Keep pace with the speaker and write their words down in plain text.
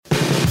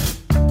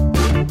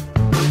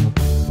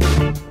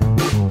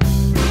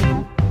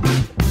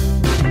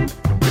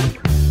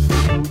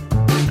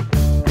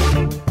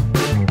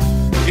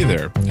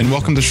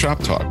welcome to Shop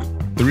Talk,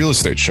 the real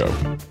estate show.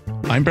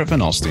 I'm Brett Van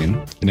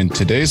Alstine, and in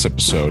today's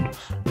episode,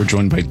 we're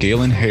joined by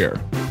Galen Hare,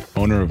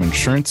 owner of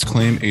Insurance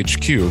Claim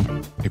HQ,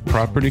 a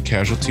property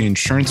casualty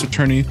insurance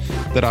attorney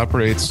that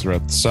operates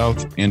throughout the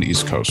South and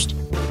East Coast.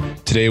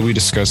 Today, we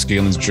discuss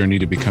Galen's journey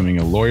to becoming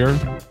a lawyer,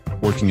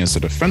 working as a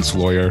defense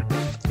lawyer,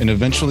 and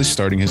eventually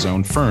starting his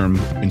own firm,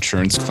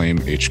 Insurance Claim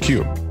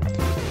HQ.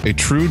 A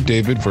true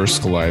David versus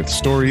Goliath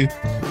story,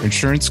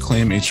 Insurance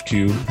Claim HQ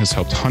has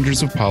helped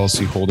hundreds of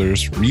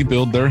policyholders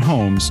rebuild their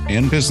homes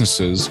and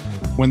businesses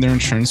when their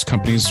insurance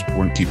companies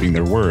weren't keeping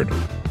their word.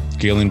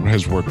 Galen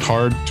has worked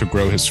hard to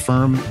grow his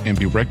firm and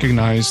be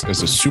recognized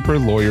as a Super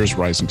Lawyers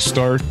Rising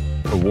Star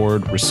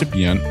Award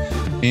recipient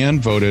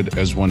and voted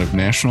as one of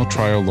National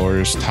Trial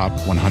Lawyers' Top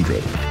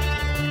 100.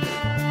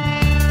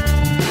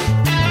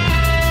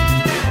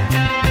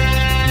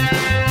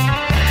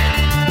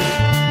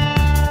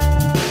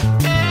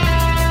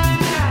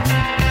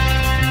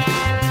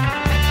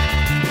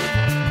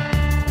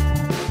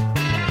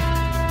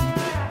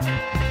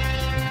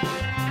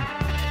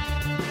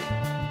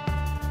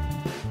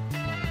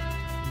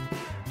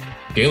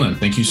 Galen,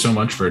 thank you so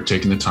much for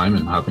taking the time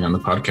and hopping on the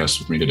podcast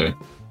with me today.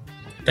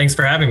 Thanks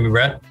for having me,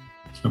 Brett.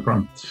 No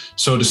problem.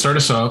 So to start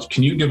us off,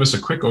 can you give us a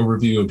quick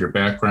overview of your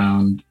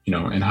background,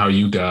 and how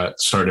you got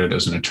started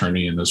as an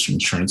attorney in this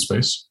insurance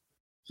space?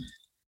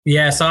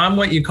 Yeah, so I'm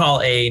what you call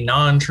a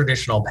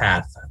non-traditional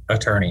path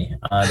attorney.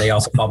 They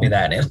also call me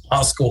that in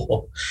law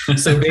school.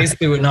 So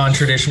basically what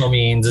non-traditional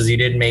means is you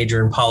didn't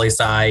major in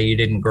poli-sci, you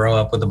didn't grow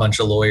up with a bunch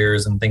of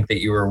lawyers and think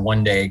that you were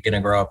one day going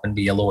to grow up and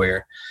be a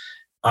lawyer.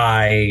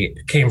 I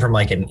came from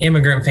like an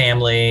immigrant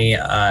family.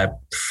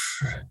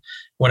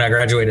 When I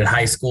graduated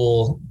high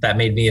school, that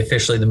made me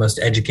officially the most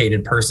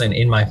educated person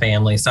in my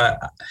family. So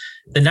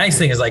the nice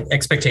thing is like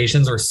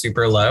expectations were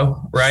super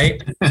low,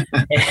 right?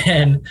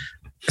 And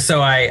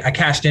so I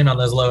cashed in on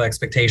those low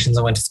expectations.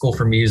 I went to school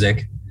for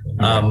music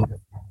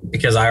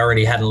because I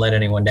already hadn't let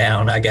anyone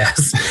down, I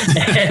guess.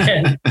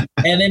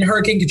 And then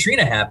Hurricane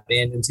Katrina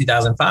happened in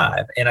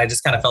 2005. And I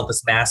just kind of felt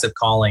this massive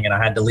calling, and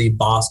I had to leave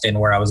Boston,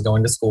 where I was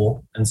going to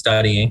school and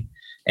studying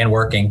and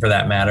working for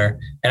that matter.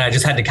 And I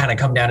just had to kind of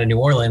come down to New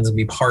Orleans and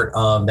be part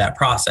of that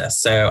process.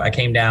 So I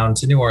came down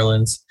to New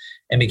Orleans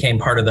and became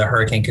part of the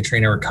Hurricane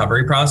Katrina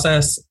recovery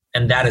process.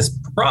 And that is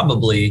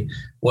probably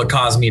what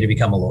caused me to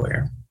become a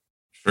lawyer.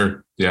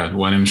 Sure. Yeah.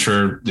 One, I'm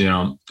sure,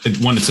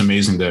 it's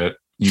amazing that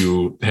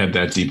you had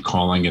that deep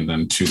calling, and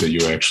then two, that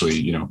you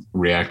actually,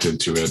 reacted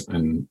to it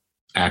and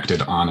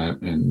acted on it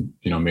and,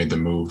 made the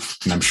move.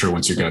 And I'm sure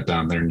once you got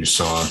down there and you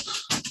saw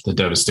the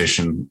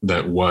devastation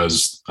that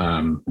was,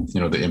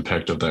 the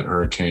impact of that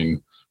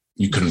hurricane,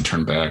 you couldn't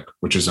turn back,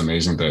 which is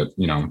amazing that,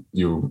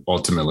 you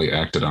ultimately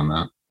acted on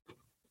that.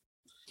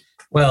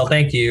 Well,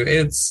 thank you.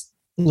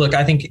 Look,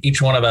 I think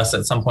each one of us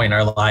at some point in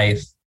our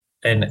life,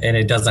 and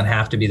it doesn't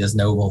have to be this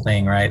noble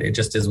thing, right? It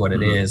just is what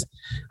it is.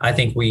 I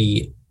think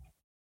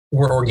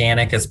we're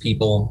organic as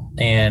people,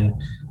 and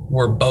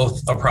we're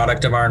both a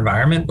product of our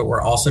environment, but we're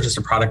also just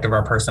a product of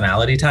our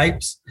personality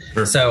types.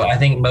 Sure. So I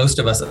think most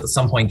of us at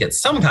some point get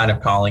some kind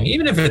of calling,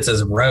 even if it's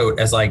as rote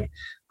as like,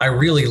 I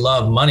really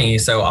love money,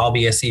 so I'll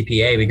be a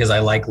CPA because I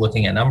like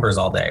looking at numbers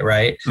all day,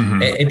 right?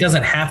 Mm-hmm. It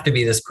doesn't have to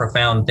be this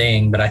profound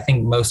thing, but I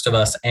think most of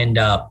us end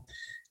up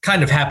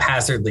kind of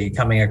haphazardly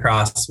coming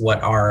across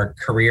what our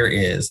career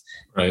is.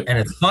 Right. And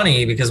it's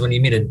funny because when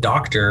you meet a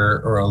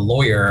doctor or a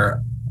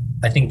lawyer,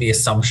 I think the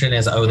assumption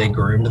is, they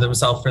groomed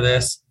themselves for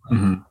this,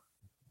 mm-hmm.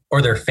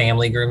 or their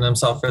family groomed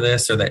themselves for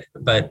this,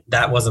 but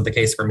that wasn't the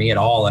case for me at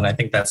all. And I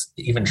think that's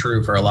even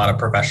true for a lot of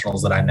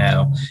professionals that I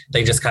know.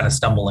 They just kind of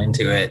stumble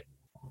into it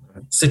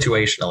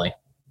situationally.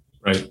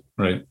 Right.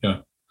 Yeah.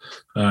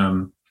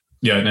 And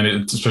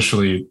it's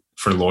especially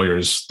for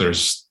lawyers,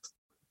 there's,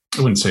 I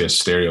wouldn't say a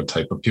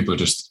stereotype, but people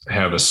just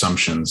have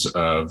assumptions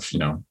of,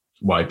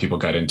 why people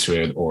got into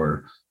it,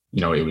 or,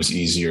 it was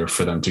easier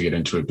for them to get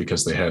into it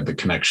because they had the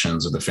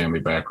connections or the family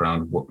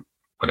background, what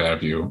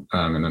have you.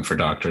 And then for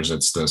doctors,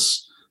 it's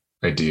this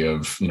idea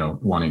of,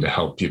 wanting to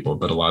help people.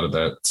 But a lot of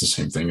that, it's the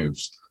same thing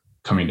as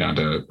coming down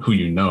to who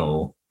you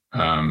know.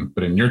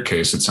 But in your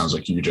case, it sounds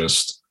like you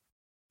just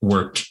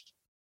worked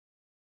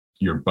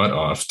your butt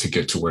off to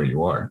get to where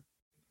you are.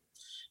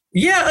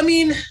 Yeah, I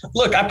mean,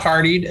 look, I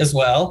partied as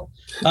well,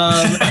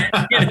 and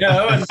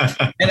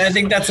I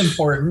think that's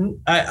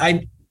important.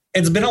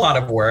 It's been a lot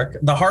of work.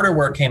 The harder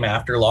work came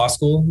after law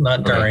school,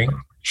 not during. Okay.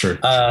 Sure.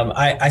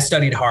 I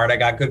studied hard. I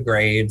got good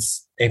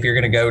grades. If you're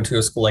going to go to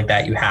a school like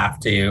that, you have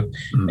to.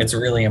 Mm-hmm. It's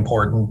really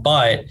important.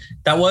 But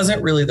that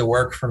wasn't really the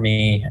work for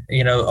me.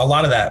 A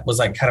lot of that was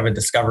like kind of a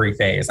discovery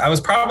phase. I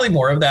was probably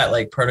more of that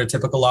like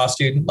prototypical law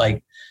student,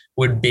 like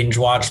would binge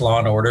watch Law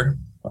and Order.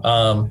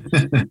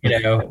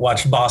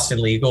 Watched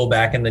Boston Legal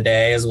back in the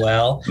day as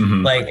well.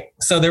 Mm-hmm.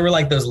 So there were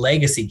like those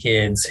legacy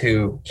kids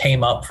who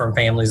came up from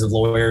families of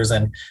lawyers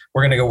and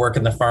were going to go work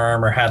in the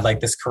firm, or had like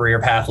this career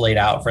path laid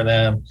out for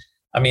them.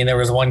 I mean, there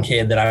was one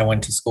kid that I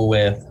went to school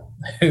with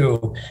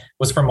who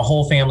was from a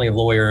whole family of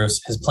lawyers.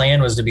 His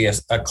plan was to be a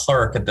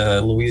clerk at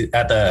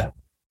the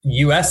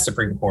U.S.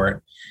 Supreme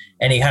Court,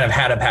 and he kind of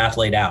had a path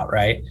laid out,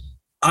 right?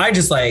 I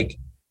just like,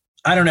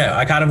 I don't know.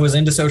 I kind of was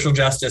into social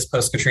justice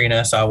post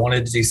Katrina. So I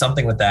wanted to do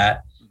something with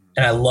that.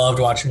 And I loved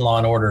watching Law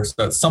and Order.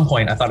 So at some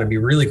point I thought it'd be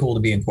really cool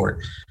to be in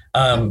court.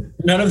 None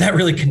of that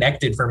really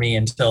connected for me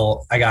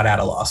until I got out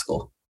of law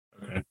school.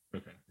 Okay.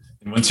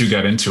 And once you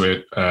got into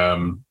it,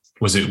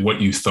 was it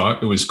what you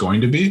thought it was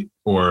going to be,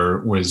 or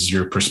was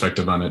your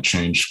perspective on it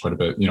changed quite a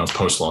bit,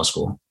 post law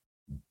school?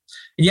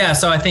 Yeah.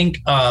 So I think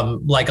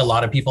like a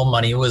lot of people,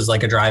 money was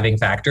like a driving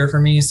factor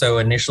for me. So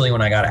initially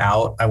when I got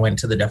out, I went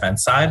to the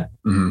defense side.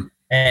 Mm-hmm.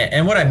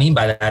 And what I mean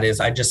by that is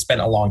I just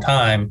spent a long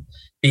time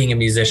being a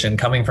musician,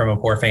 coming from a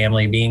poor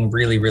family, being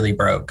really, really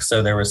broke.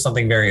 So there was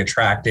something very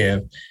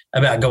attractive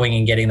about going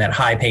and getting that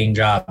high paying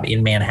job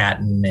in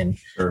Manhattan. And,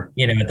 sure.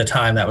 At the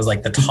time that was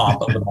like the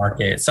top of the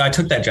market. So I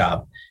took that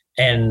job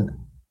and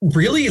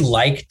really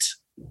liked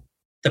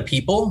the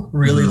people,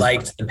 really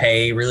liked the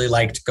pay, really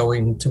liked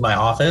going to my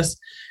office,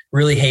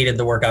 really hated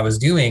the work I was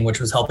doing, which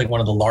was helping one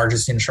of the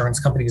largest insurance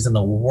companies in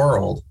the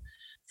world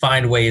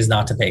find ways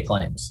not to pay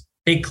claims.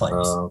 Big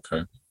claims.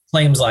 Okay.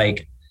 Claims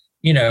like,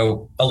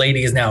 a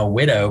lady is now a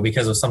widow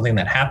because of something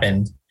that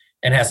happened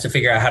and has to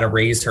figure out how to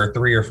raise her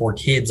 3 or 4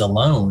 kids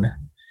alone.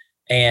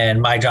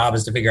 And my job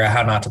is to figure out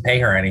how not to pay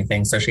her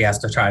anything. So she has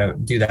to try to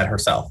do that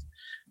herself.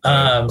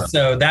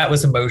 So that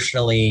was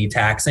emotionally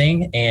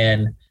taxing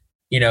and,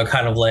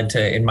 kind of led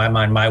to, in my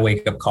mind, my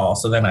wake up call.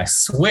 So then I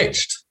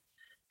switched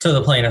to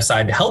the plaintiff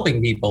side to helping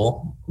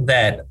people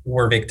that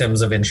were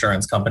victims of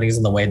insurance companies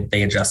and the way that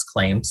they adjust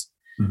claims.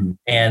 Mm-hmm.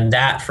 And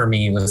that for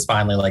me was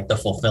finally like the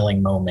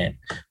fulfilling moment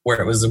where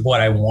it was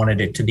what I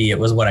wanted it to be. It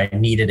was what I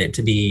needed it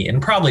to be,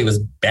 and probably was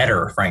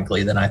better,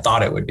 frankly, than I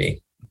thought it would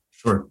be.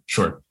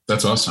 Sure.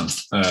 That's awesome.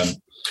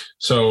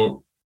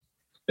 So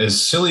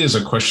as silly as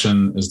a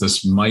question as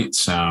this might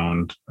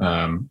sound,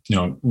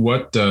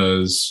 what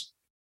does,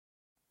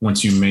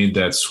 once you made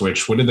that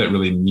switch, what did that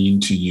really mean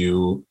to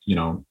you,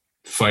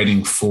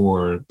 fighting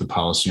for the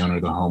policy owner,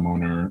 the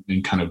homeowner,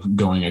 and kind of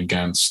going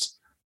against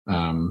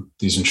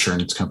these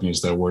insurance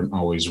companies that weren't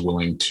always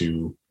willing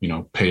to,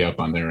 pay up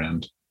on their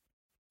end?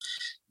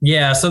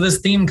 Yeah. So this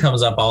theme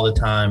comes up all the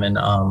time, and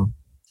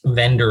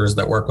vendors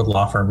that work with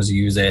law firms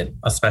use it,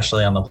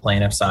 especially on the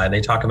plaintiff side.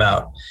 They talk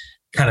about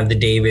kind of the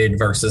David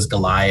versus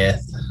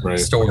Goliath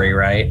story,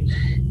 right?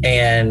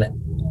 And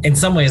in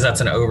some ways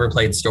that's an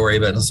overplayed story,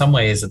 but in some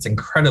ways it's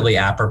incredibly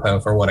apropos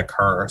for what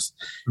occurs.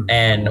 Mm-hmm.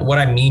 And what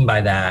I mean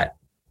by that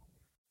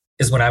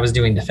is when I was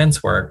doing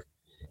defense work,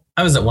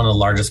 I was at one of the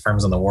largest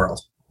firms in the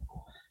world.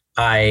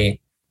 I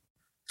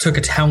took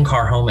a town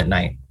car home at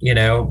night,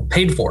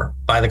 paid for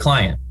by the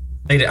client.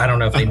 I don't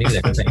know if they knew they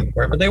were paying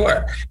for it, but they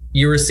were.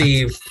 You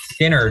receive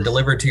dinner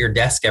delivered to your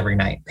desk every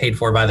night, paid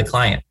for by the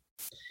client.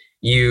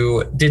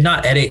 You did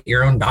not edit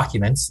your own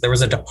documents. There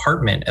was a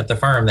department at the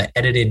firm that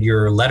edited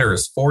your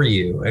letters for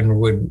you and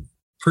would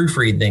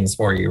proofread things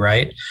for you,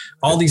 right?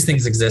 All these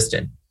things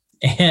existed.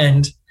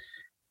 And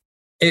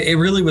it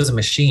really was a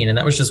machine. And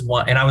that was just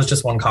one, and I was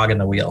just one cog in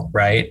the wheel,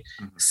 right?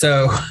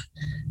 So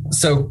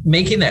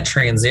making that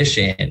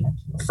transition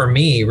for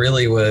me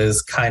really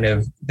was kind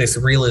of this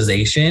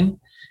realization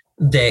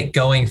that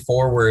going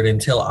forward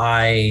until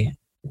I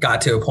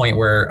got to a point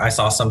where I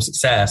saw some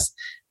success,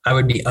 I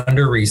would be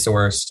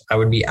under-resourced, I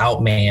would be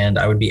outmanned,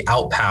 I would be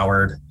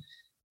outpowered.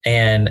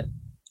 And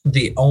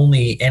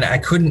I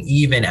couldn't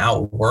even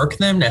outwork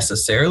them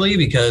necessarily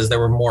because there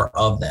were more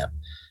of them.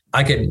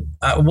 I could,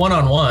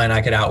 one-on-one,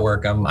 I could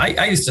outwork them.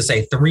 I used to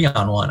say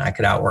 3-on-1, I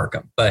could outwork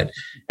them. But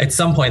at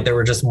some point there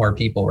were just more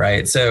people,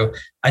 right? So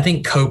I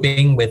think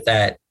coping with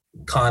that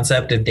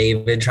concept of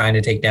David trying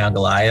to take down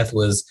Goliath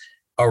was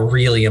a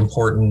really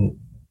important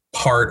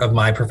part of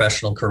my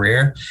professional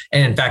career.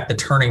 And in fact, the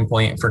turning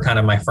point for kind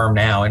of my firm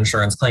now,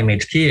 Insurance Claim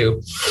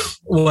HQ,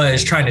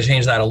 was trying to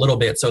change that a little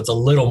bit. So it's a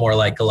little more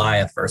like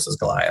Goliath versus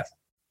Goliath.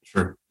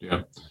 Sure.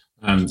 Yeah.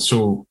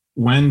 So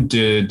when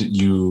did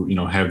you,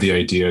 have the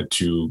idea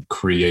to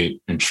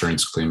create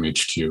Insurance Claim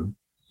HQ?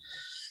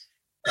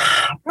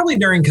 Probably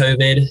during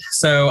COVID.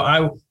 So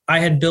I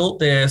had built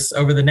this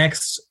over the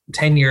next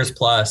 10 years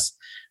plus.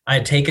 I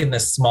had taken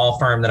this small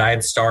firm that I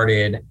had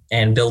started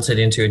and built it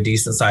into a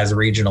decent sized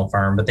regional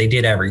firm, but they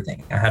did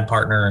everything. I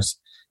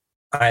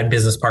had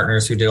business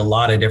partners who did a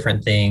lot of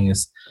different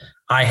things.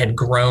 I had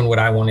grown what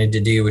I wanted to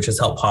do, which is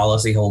help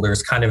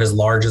policyholders kind of as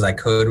large as I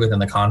could within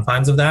the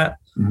confines of that.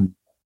 Mm-hmm.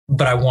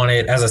 But I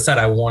wanted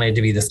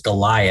to be this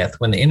Goliath.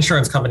 When the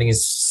insurance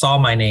companies saw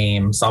my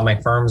name, saw my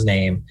firm's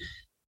name,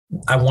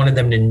 I wanted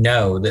them to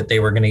know that they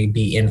were going to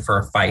be in for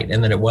a fight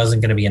and that it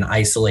wasn't going to be an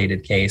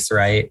isolated case,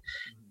 right?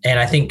 And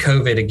I think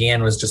COVID,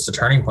 again, was just a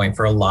turning point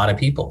for a lot of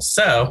people.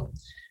 So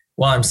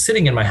while I'm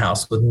sitting in my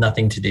house with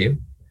nothing to do,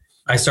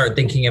 I start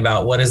thinking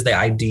about what does the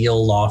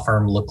ideal law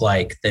firm look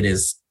like that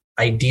is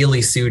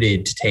ideally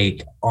suited to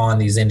take on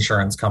these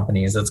insurance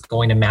companies, that's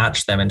going to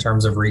match them in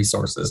terms of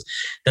resources,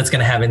 that's going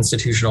to have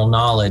institutional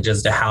knowledge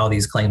as to how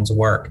these claims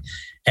work.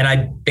 And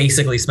I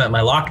basically spent my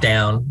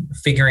lockdown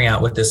figuring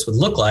out what this would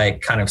look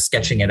like, kind of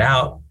sketching it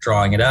out,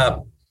 drawing it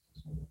up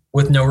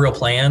with no real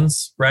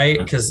plans, right?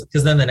 Because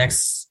then the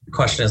next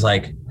question is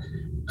like,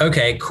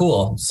 Okay,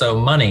 cool. So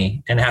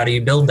money, and how do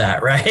you build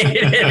that, right?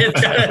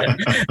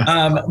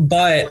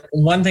 But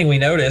one thing we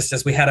noticed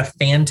is we had a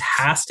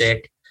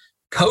fantastic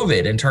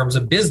COVID in terms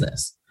of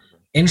business.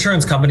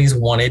 Insurance companies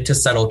wanted to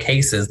settle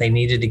cases. They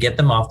needed to get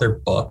them off their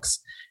books.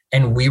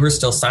 And we were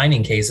still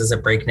signing cases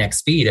at breakneck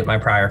speed at my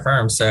prior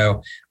firm.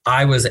 So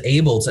I was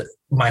able to,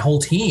 my whole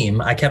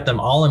team, I kept them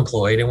all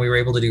employed, and we were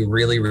able to do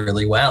really,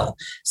 really well.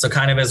 So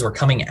kind of as we're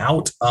coming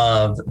out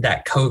of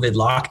that COVID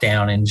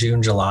lockdown in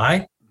June,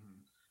 July,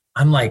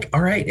 I'm like,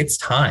 all right, it's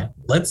time.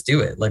 Let's do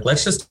it. Like,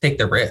 let's just take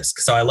the risk.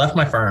 So I left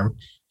my firm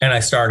and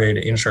I started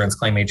Insurance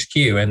Claim HQ.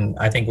 And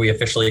I think we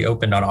officially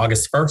opened on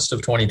August 1st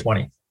of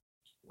 2020.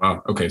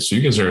 Wow. Okay. So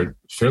you guys are a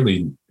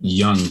fairly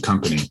young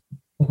company.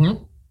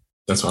 Mm-hmm.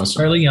 That's awesome.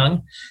 Fairly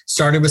young.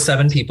 Started with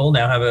 7 people,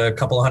 now have a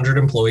couple hundred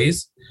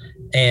employees,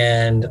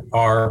 and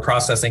are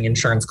processing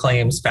insurance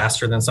claims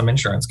faster than some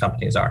insurance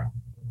companies are.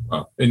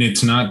 Wow. And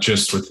it's not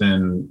just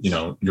within,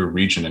 your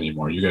region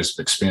anymore. You guys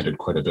have expanded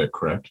quite a bit,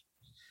 correct?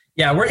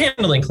 Yeah, we're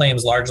handling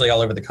claims largely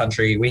all over the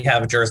country. We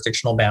have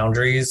jurisdictional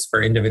boundaries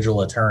for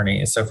individual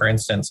attorneys. So for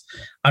instance,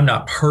 I'm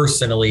not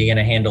personally going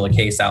to handle a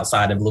case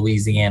outside of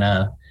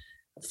Louisiana,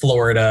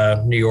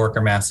 Florida, New York,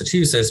 or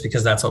Massachusetts,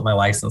 because that's what my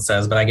license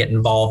says, but I get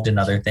involved in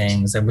other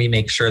things, and we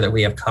make sure that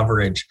we have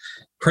coverage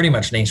pretty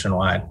much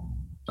nationwide.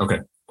 Okay,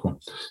 cool.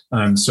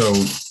 So,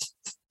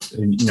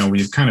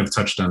 we've kind of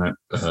touched on it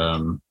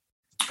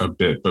a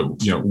bit, but,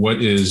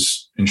 what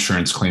is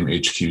Insurance Claim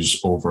HQ's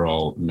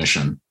overall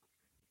mission?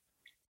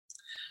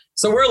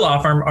 So we're a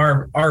law firm.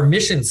 Our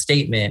mission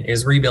statement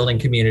is rebuilding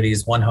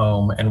communities one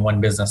home and one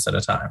business at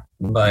a time.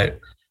 But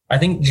I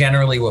think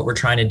generally what we're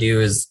trying to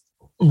do is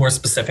more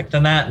specific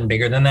than that and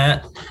bigger than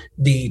that.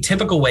 The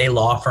typical way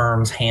law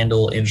firms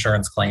handle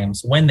insurance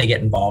claims when they get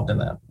involved in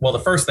them. Well, the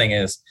first thing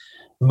is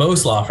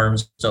most law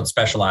firms don't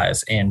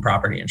specialize in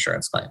property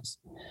insurance claims.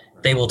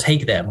 They will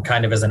take them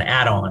kind of as an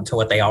add-on to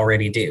what they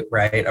already do,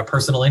 right? A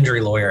personal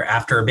injury lawyer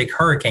after a big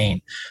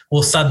hurricane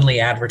will suddenly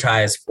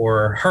advertise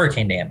for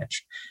hurricane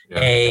damage. Yeah.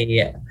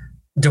 A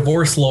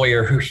divorce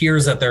lawyer who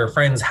hears that their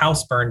friend's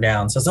house burned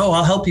down says, "Oh,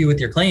 I'll help you with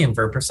your claim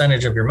for a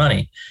percentage of your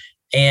money."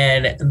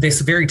 And this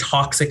very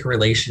toxic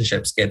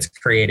relationships gets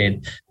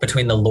created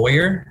between the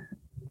lawyer,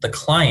 the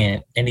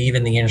client, and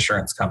even the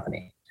insurance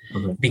company,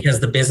 because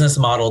the business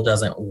model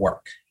doesn't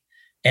work.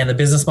 And the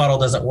business model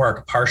doesn't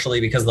work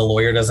partially because the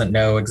lawyer doesn't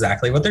know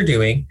exactly what they're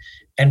doing,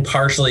 and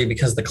partially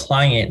because the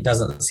client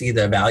doesn't see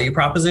the value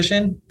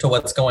proposition to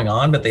what's going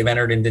on, but they've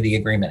entered into the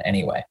agreement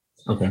anyway.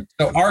 Okay.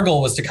 So our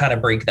goal was to kind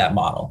of break that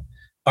model.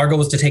 Our goal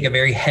was to take a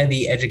very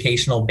heavy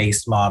educational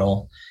based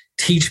model,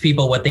 teach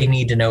people what they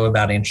need to know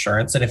about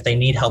insurance. And if they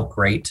need help,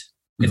 great.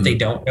 Mm-hmm. If they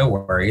don't, no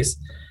worries.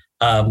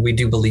 We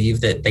do believe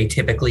that they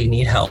typically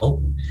need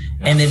help.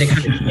 And then to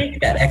kind of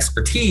take that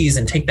expertise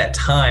and take that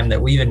time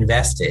that we've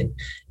invested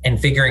in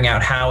figuring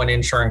out how an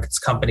insurance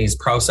company's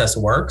process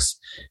works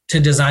to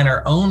design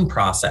our own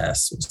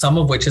process, some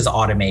of which is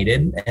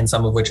automated and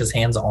some of which is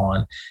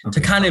hands-on,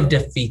 to kind of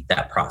defeat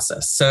that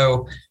process.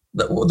 So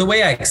the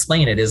way I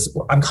explain it is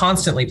I'm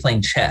constantly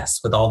playing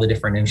chess with all the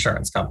different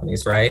insurance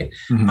companies, right?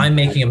 Mm-hmm. I'm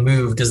making a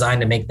move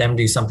designed to make them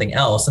do something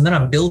else. And then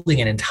I'm building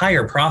an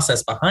entire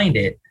process behind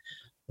it,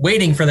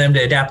 waiting for them to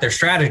adapt their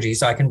strategy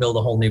so I can build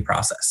a whole new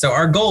process. So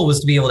our goal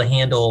was to be able to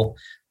handle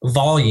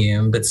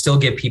volume, but still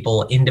give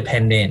people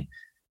independent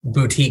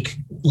boutique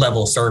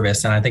level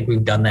service. And I think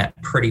we've done that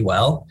pretty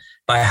well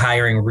by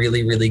hiring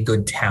really, really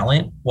good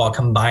talent while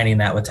combining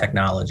that with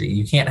technology.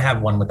 You can't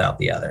have one without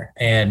the other.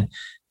 And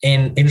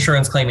in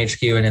Insurance Claim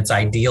HQ in its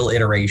ideal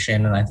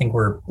iteration, and I think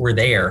we're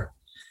there,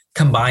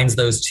 combines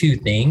those two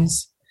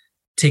things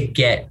to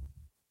get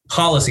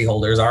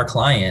policyholders, our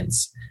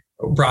clients,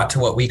 brought to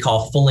what we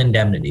call full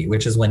indemnity,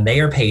 which is when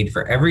they are paid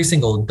for every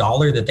single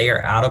dollar that they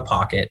are out of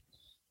pocket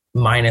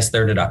minus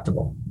their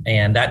deductible.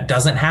 And that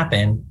doesn't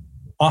happen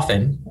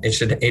often. It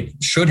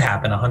should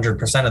happen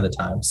 100% of the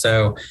time.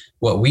 So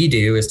what we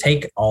do is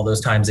take all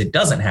those times it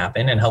doesn't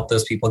happen and help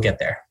those people get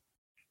there.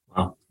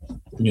 Wow.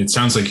 I mean, it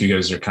sounds like you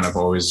guys are kind of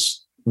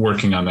always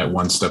working on that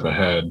one step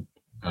ahead.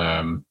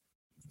 And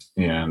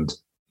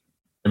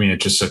I mean,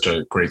 it's just such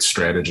a great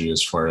strategy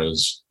as far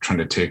as trying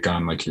to take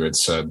on, like you had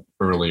said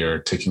earlier,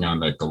 taking on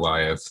that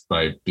Goliath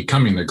by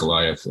becoming the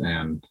Goliath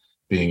and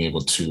being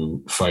able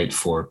to fight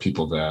for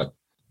people that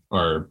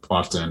are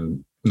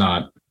often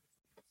not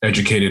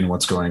educated in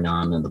what's going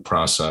on in the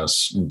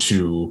process, and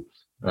two,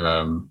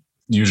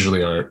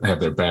 usually have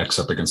their backs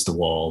up against the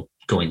wall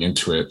going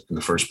into it in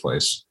the first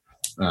place.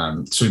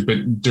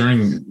 But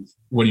during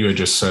what you had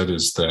just said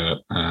is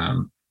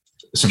that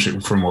essentially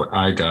from what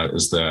I got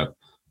is that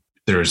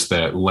there's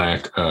that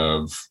lack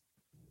of,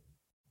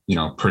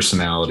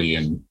 personality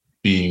and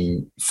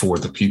being for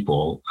the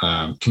people.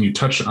 Can you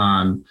touch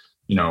on,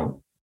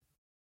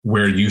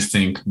 where you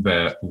think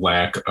that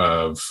lack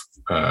of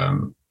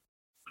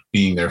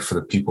being there for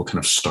the people kind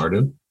of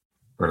started,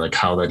 or like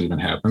how that even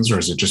happens? Or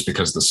is it just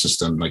because the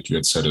system, like you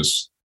had said,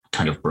 is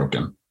kind of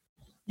broken?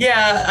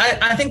 Yeah,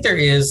 I think there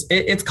is.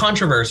 It's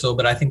controversial,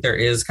 but I think there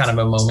is kind of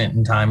a moment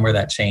in time where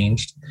that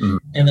changed. Mm-hmm.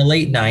 In the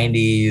late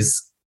 90s,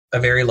 a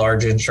very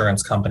large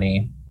insurance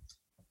company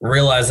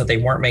realized that they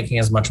weren't making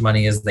as much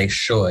money as they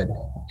should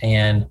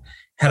and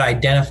had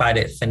identified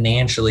it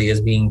financially as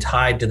being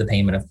tied to the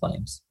payment of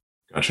claims.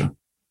 Gotcha.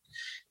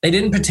 They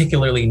didn't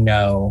particularly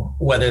know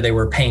whether they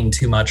were paying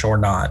too much or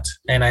not.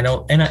 And I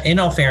don't, in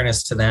all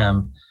fairness to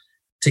them,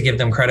 to give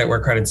them credit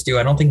where credit's due,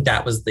 I don't think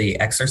that was the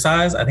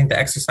exercise. I think the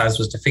exercise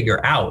was to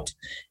figure out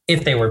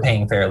if they were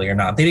paying fairly or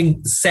not. They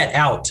didn't set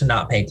out to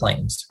not pay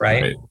claims,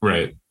 right?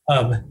 Right.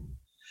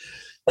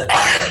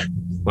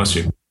 Bless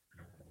you.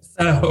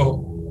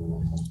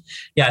 So,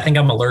 yeah, I think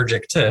I'm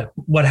allergic to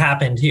what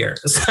happened here.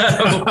 So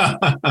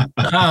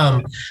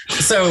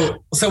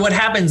what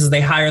happens is they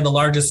hire the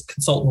largest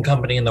consultant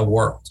company in the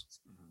world.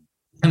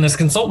 And this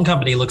consultant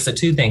company looks at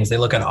two things. They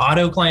look at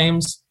auto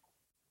claims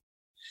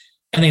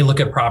and they look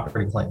at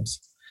property claims.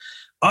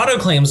 Auto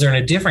claims are in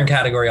a different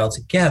category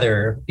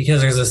altogether because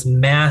there's this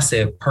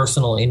massive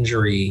personal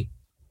injury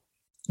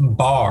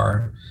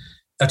bar,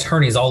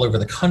 attorneys all over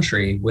the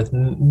country with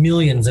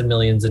millions and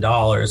millions of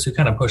dollars who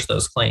kind of push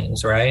those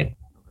claims, right?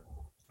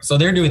 So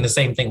they're doing the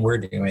same thing we're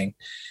doing.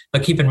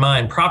 But keep in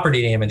mind,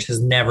 property damage has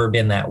never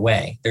been that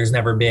way. There's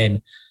never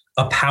been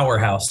a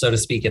powerhouse, so to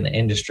speak, in the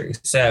industry.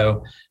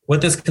 So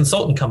what this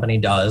consultant company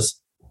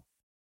does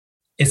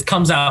is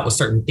comes out with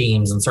certain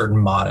themes and certain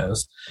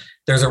mottos.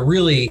 There's a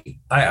really,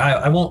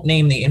 I won't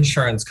name the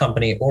insurance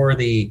company or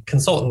the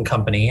consultant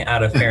company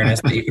out of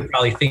fairness, but you could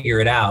probably figure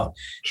it out.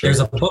 Sure.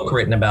 There's a book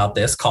written about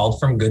this called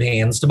From Good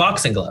Hands to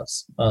Boxing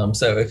Gloves.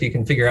 So if you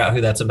can figure out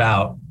who that's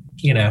about,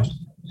 you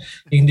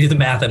can do the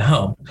math at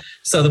home.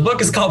 So the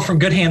book is called From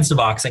Good Hands to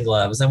Boxing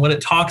Gloves. And what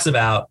it talks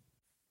about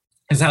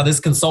is how this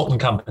consultant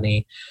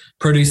company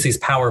produced these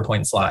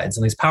PowerPoint slides.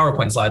 And these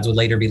PowerPoint slides would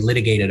later be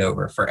litigated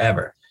over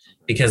forever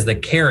because the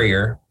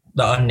carrier,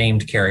 the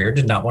unnamed carrier,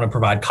 did not want to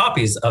provide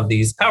copies of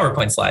these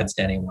PowerPoint slides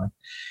to anyone.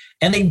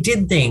 And they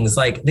did things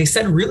like they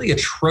said really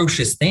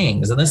atrocious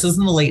things. And this is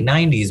in the late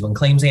 90s when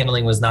claims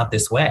handling was not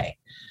this way.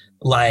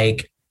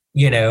 Like,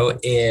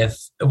 if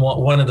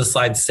one of the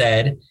slides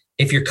said,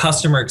 if your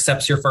customer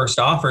accepts your first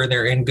offer,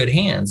 they're in good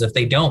hands. If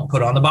they don't,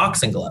 put on the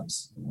boxing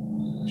gloves.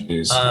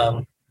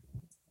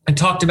 And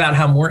talked about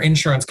how more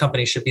insurance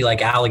companies should be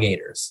like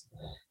alligators.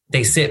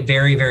 They sit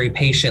very, very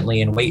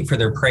patiently and wait for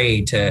their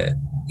prey to,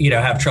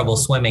 have trouble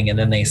swimming, and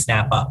then they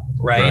snap up,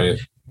 right?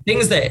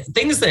 Things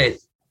that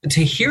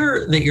to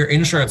hear that your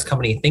insurance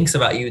company thinks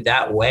about you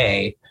that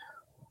way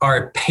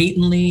are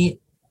patently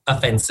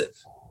offensive.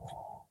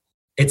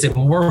 It's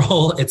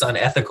immoral, it's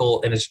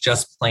unethical, and it's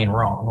just plain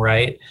wrong,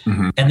 right?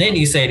 Mm-hmm. And then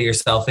you say to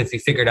yourself, if you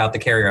figured out the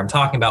carrier I'm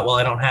talking about, well,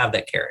 I don't have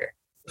that carrier.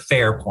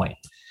 Fair point.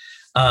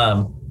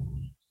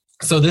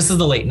 So this is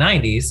the late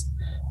 90s.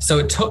 So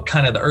it took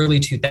kind of the early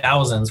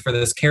 2000s for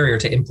this carrier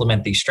to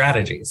implement these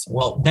strategies.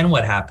 Well, then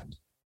what happened?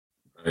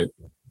 Right.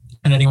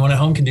 And anyone at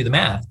home can do the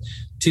math.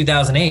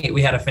 2008,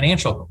 we had a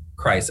financial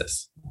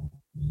crisis.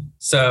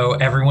 So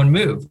everyone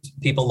moved.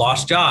 People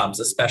lost jobs,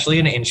 especially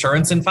in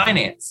insurance and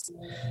finance.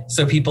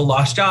 So people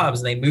lost jobs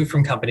and they moved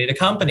from company to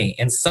company.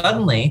 And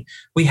suddenly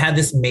we had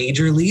this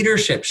major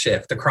leadership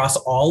shift across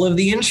all of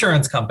the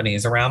insurance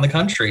companies around the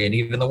country and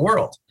even the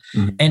world.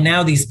 Mm-hmm. And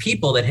now these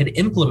people that had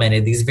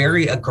implemented these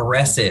very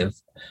aggressive,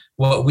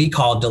 what we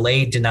call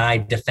delay, deny,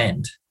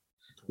 defend,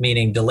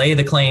 meaning delay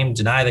the claim,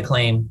 deny the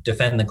claim,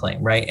 defend the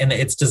claim, right? And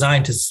it's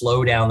designed to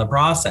slow down the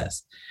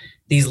process.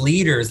 These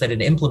leaders that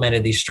had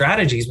implemented these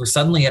strategies were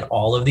suddenly at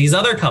all of these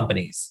other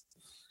companies.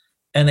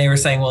 And they were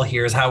saying, well,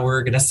 here's how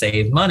we're going to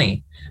save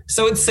money.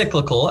 So it's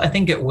cyclical. I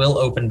think it will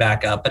open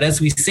back up. But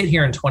as we sit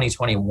here in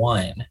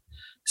 2021,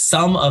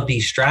 some of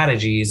these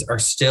strategies are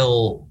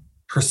still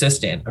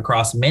persistent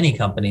across many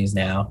companies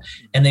now,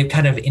 and they've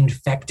kind of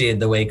infected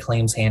the way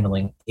claims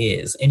handling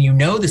is. And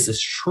this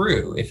is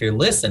true if you're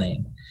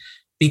listening,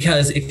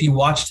 because if you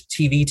watched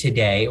TV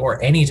today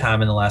or any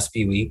time in the last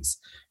few weeks,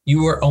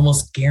 you are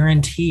almost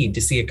guaranteed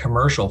to see a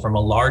commercial from a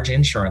large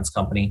insurance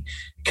company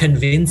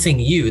convincing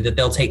you that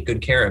they'll take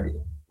good care of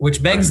you,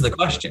 which begs the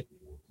question,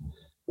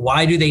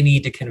 why do they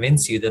need to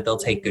convince you that they'll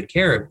take good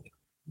care of you,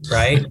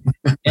 right?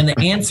 And the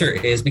answer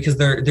is because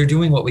they're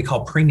doing what we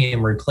call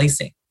premium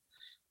replacing.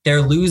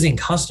 They're losing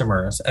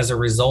customers as a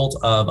result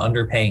of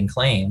underpaying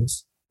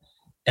claims,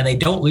 and they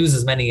don't lose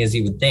as many as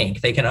you would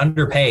think. They can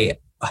underpay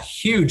a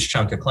huge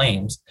chunk of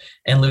claims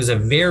and lose a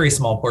very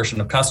small portion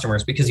of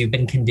customers because you've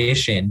been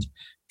conditioned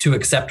to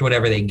accept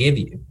whatever they give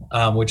you,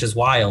 which is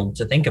wild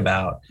to think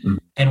about. Mm.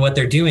 And what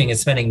they're doing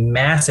is spending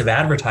massive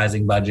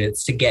advertising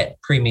budgets to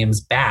get premiums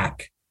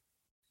back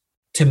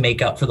to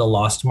make up for the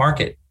lost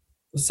market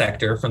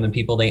sector from the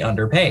people they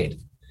underpaid.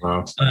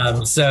 Wow.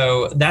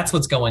 So that's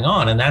what's going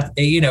on. And that,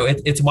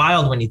 it's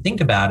wild when you think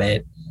about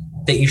it,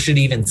 that you should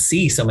even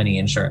see so many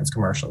insurance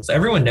commercials.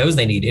 Everyone knows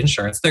they need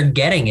insurance. They're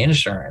getting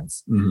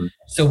insurance. Mm-hmm.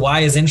 So why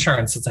is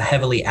insurance such a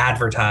heavily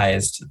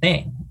advertised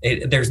thing?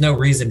 There's no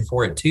reason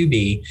for it to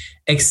be,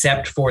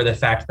 except for the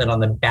fact that on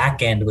the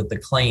back end with the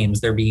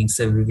claims, they're being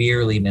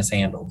severely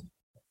mishandled.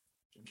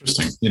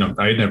 Interesting.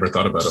 I had never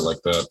thought about it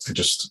like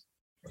that.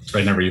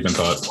 I never even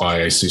thought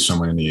why I see so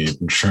many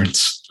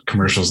insurance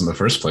commercials in the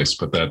first place,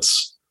 but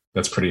that's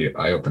That's pretty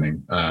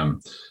eye-opening.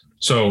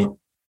 So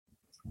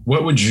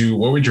what would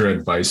your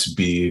advice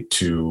be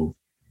to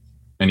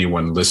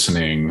anyone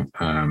listening?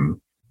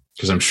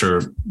 Because I'm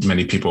sure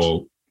many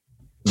people,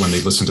 when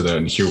they listen to that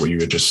and hear what you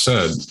had just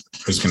said,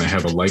 is going to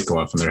have a light go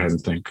off in their head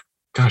and think,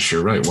 gosh,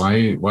 you're right.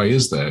 Why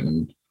is that?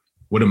 And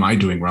what am I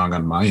doing wrong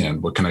on my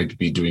end? What can I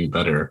be doing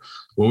better?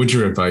 What would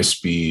your advice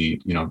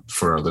be,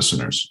 for our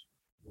listeners?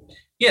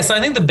 Yeah, so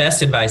I think the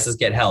best advice is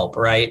get help,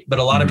 right? But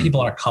a lot of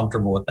people aren't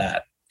comfortable with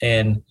that.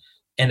 And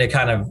to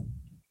kind of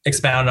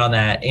expound on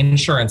that,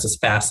 insurance is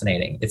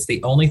fascinating. It's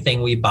the only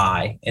thing we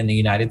buy in the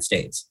United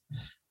States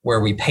where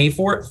we pay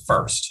for it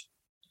first,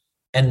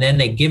 and then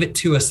they give it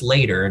to us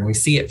later and we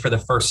see it for the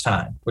first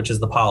time, which is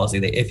the policy.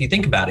 If you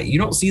think about it, you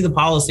don't see the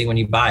policy when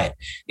you buy it.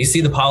 You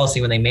see the policy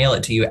when they mail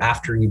it to you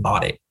after you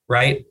bought it,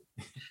 right?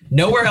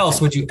 Nowhere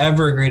else would you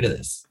ever agree to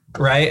this,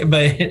 right?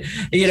 But,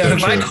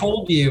 if I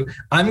told you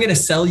I'm going to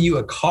sell you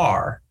a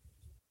car,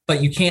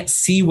 but you can't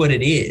see what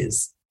it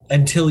is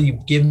until you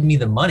give me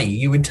the money,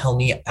 you would tell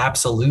me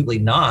absolutely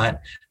not,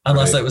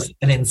 unless it was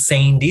an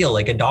insane deal,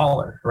 like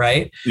 $1,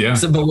 right? Yeah.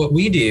 So, but what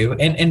we do,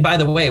 and by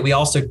the way, we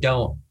also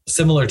don't,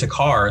 similar to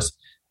cars,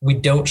 we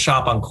don't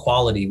shop on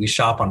quality, we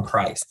shop on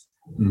price.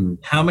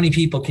 How many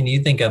people can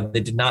you think of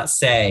that did not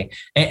say,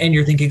 and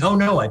you're thinking, oh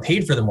no, I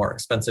paid for the more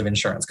expensive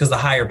insurance because the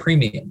higher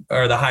premium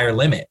or the higher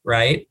limit,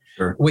 right?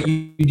 Sure. What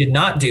you did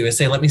not do is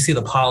say, let me see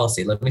the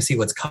policy. Let me see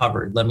what's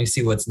covered. Let me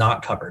see what's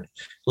not covered.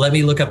 Let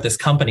me look up this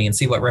company and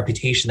see what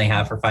reputation they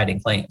have for fighting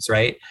claims,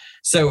 right?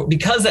 So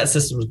because that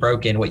system is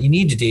broken, what you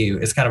need to do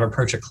is kind of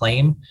approach a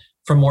claim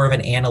from more of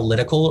an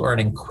analytical or an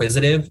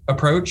inquisitive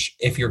approach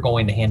if you're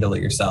going to handle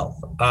it yourself.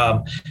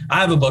 I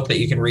have a book that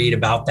you can read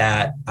about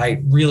that.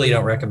 I really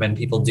don't recommend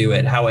people do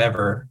it.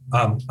 However,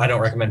 I don't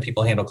recommend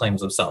people handle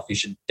claims themselves. You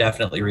should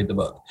definitely read the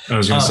book. I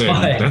was going to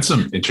say, that's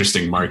an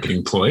interesting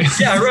marketing ploy.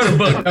 Yeah, I wrote a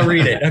book. I'll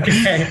read it.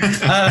 Okay.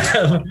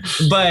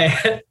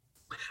 But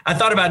I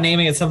thought about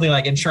naming it something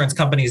like Insurance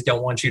Companies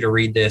Don't Want You to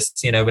Read This,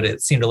 but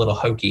it seemed a little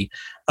hokey.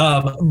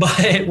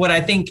 But what I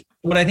think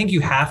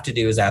you have to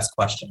do is ask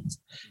questions.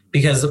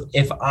 Because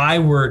if I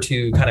were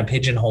to kind of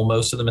pigeonhole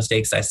most of the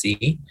mistakes I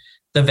see,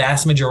 the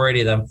vast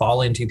majority of them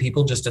fall into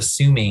people just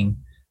assuming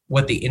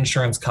what the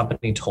insurance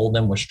company told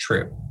them was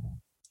true.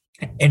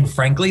 And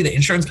frankly, the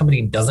insurance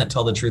company doesn't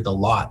tell the truth a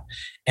lot.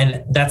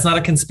 And that's not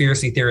a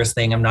conspiracy theorist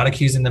thing. I'm not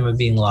accusing them of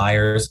being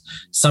liars.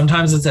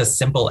 Sometimes it's as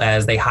simple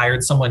as they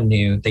hired someone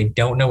new. They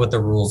don't know what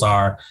the rules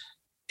are.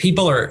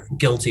 People are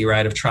guilty,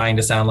 right, of trying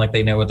to sound like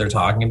they know what they're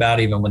talking about,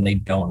 even when they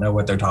don't know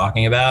what they're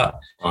talking about.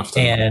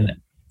 Often. And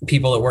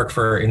people that work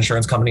for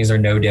insurance companies are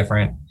no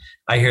different.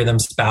 I hear them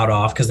spout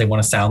off because they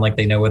want to sound like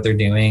they know what they're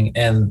doing.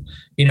 And,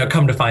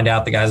 come to find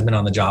out the guy's been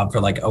on the job for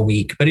like a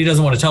week, but he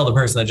doesn't want to tell the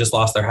person that just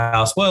lost their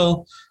house,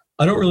 well,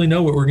 I don't really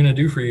know what we're going to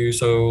do for you.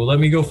 So let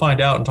me go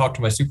find out and talk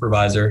to my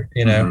supervisor,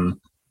 So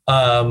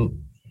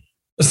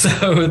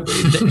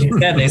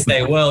instead they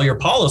say, well, your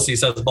policy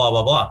says blah,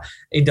 blah, blah.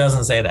 It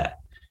doesn't say that.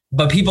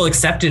 But people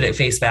accept it at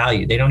face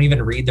value. They don't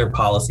even read their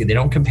policy. They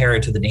don't compare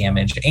it to the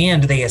damage.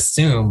 And they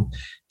assume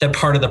that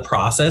part of the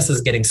process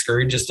is getting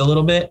screwed just a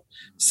little bit.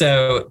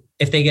 So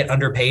if they get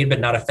underpaid, but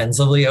not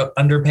offensively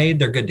underpaid,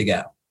 they're good to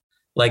go.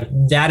 Like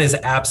that is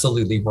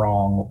absolutely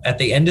wrong. At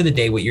the end of the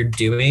day, what you're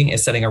doing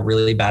is setting a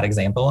really bad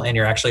example and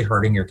you're actually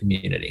hurting your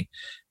community.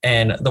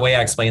 And the way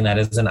I explain that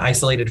is an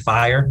isolated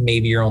fire,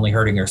 maybe you're only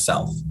hurting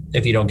yourself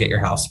if you don't get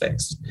your house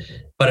fixed.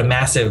 But a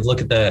massive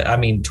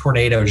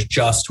tornadoes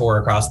just tore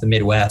across the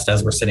Midwest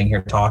as we're sitting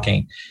here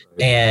talking,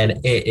 and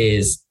it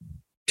is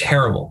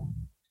terrible.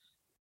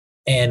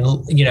 And,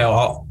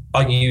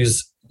 I'll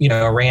use,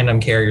 a random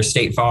carrier,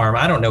 State Farm.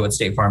 I don't know what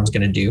State Farm is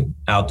going to do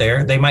out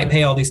there. They might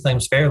pay all these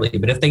claims fairly,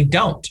 but if they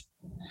don't,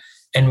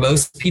 and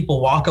most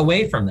people walk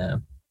away from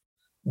them,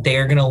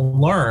 they're going to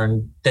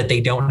learn that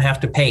they don't have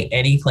to pay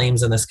any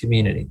claims in this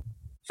community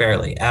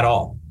fairly at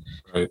all.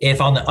 Right.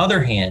 If, on the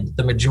other hand,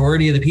 the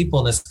majority of the people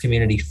in this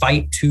community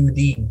fight to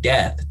the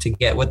death to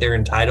get what they're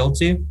entitled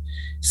to,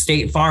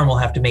 State Farm will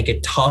have to make a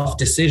tough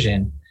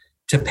decision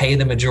to pay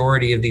the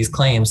majority of these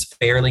claims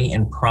fairly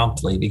and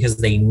promptly because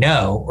they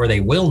know, or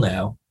they will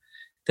know,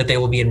 that they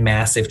will be in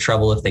massive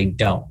trouble if they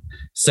don't.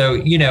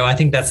 So, I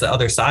think that's the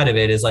other side of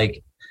it is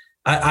like,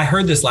 I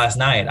heard this last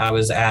night. I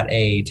was at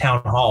a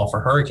town hall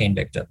for hurricane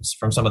victims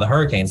from some of the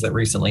hurricanes that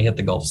recently hit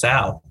the Gulf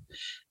South.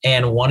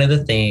 And one of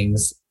the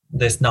things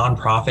this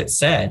nonprofit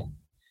said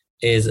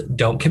is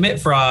don't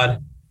commit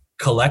fraud,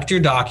 collect your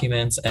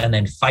documents, and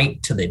then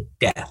fight to the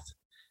death.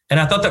 And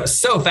I thought that was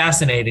so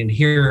fascinating to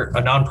hear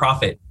a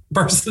nonprofit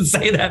person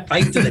say that,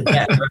 fight to the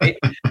death, right?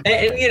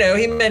 And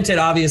he meant it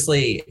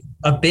obviously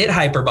a bit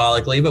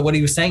hyperbolically, but what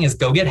he was saying is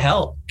go get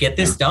help, get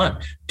this done.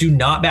 Do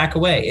not back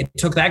away. It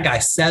took that guy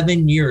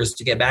 7 years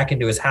to get back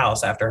into his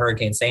house after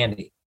Hurricane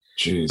Sandy.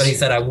 Jeez. But he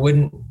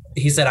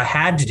said, I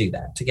had to do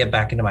that to get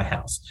back into my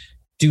house.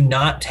 Do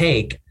not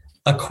take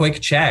a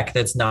quick check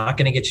that's not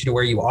going to get you to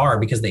where you are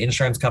because the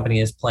insurance company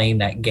is playing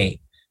that game.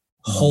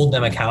 Hold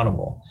them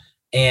accountable.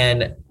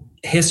 And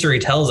history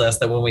tells us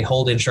that when we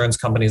hold insurance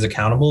companies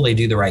accountable, they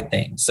do the right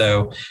thing.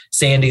 So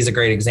Sandy's a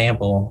great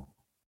example.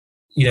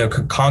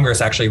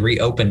 Congress actually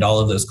reopened all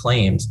of those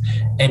claims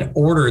and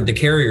ordered the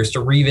carriers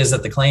to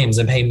revisit the claims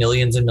and pay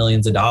millions and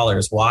millions of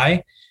dollars.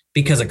 Why?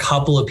 Because a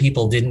couple of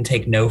people didn't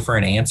take no for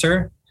an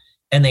answer,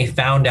 and they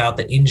found out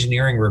that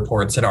engineering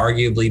reports had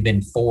arguably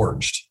been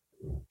forged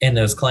in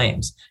those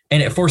claims.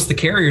 And it forced the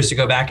carriers to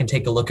go back and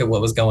take a look at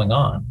what was going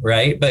on,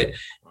 right? But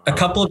a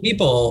couple of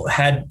people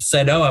had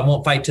said, oh, I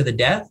won't fight to the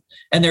death.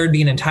 And there would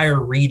be an entire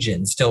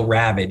region still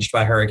ravaged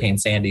by Hurricane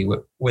Sandy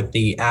with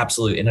the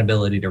absolute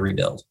inability to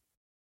rebuild.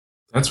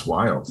 That's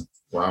wild.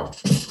 Wow.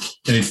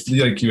 And it's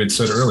like you had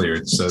said earlier,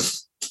 it's that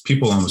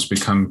people almost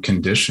become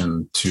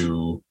conditioned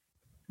to,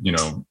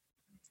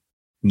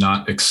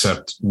 not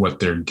accept what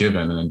they're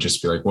given and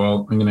just be like,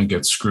 well, I'm going to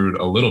get screwed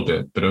a little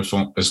bit, but as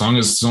long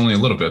as it's only a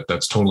little bit,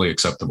 that's totally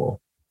acceptable.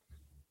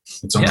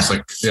 It's almost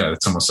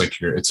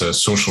it's a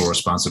social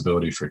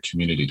responsibility for a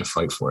community to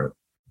fight for it.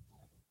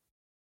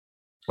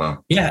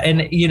 Wow. Yeah.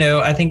 And,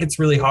 I think it's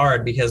really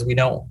hard because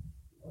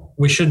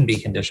we shouldn't be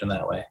conditioned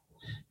that way.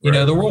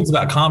 Right. The world's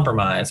about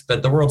compromise,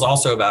 but the world's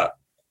also about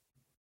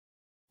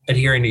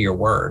adhering to your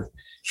word.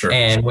 Sure.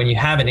 And when you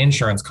have an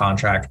insurance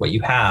contract, what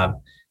you have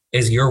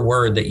is your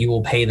word that you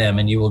will pay them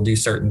and you will do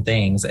certain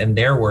things, and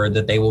their word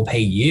that they will pay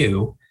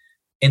you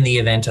in the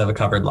event of a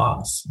covered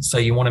loss. So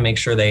you want to make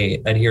sure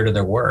they adhere to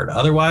their word.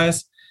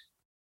 Otherwise,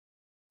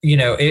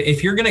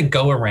 if you're going to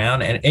go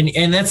around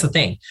and that's the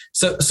thing.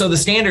 So the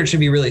standard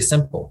should be really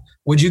simple.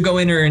 Would you go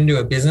enter into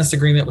a business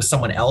agreement with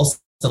someone else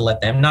and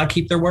let them not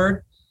keep their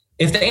word?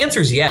 If the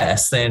answer is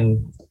yes,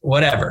 then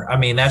whatever. I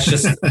mean, that's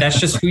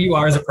just who you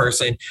are as a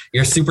person.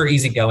 You're super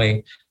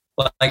easygoing.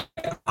 Like,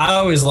 I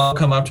always love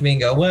come up to me and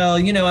go, well,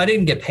 I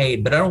didn't get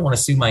paid, but I don't want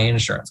to sue my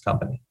insurance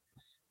company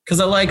because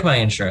I like my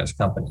insurance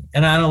company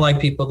and I don't like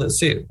people that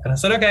sue. And I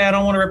said, okay, I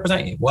don't want to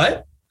represent you.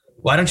 What?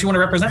 Why don't you want to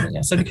represent me?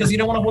 I said, because you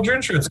don't want to hold your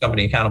insurance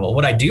company accountable.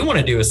 What I do want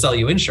to do is sell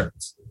you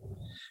insurance.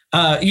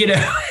 And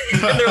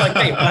they're like,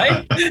 hey,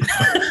 right?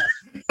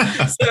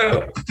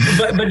 So,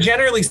 but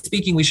generally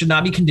speaking, we should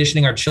not be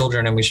conditioning our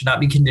children and we should not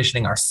be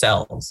conditioning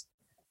ourselves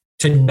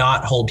to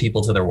not hold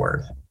people to their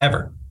word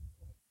ever.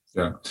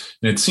 Yeah.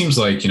 And it seems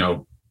like,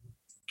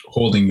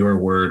 holding your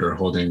word or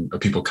holding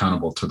people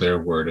accountable to their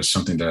word is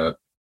something that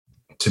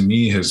to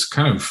me has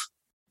kind of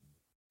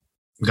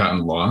gotten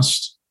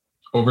lost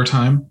over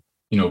time.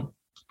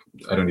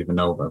 I don't even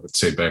know if I would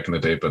say back in the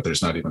day, but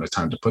there's not even a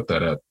time to put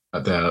that at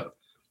that.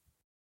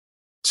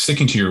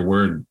 Sticking to your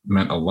word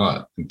meant a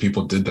lot. And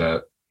people did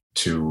that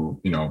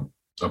to,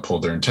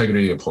 uphold their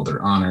integrity, uphold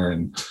their honor.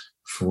 And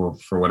for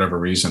whatever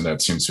reason,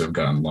 that seems to have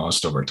gotten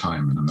lost over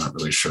time. And I'm not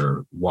really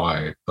sure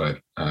why, but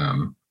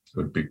it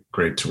would be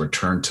great to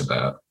return to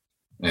that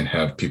and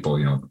have people,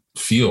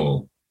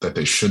 feel that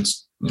they should,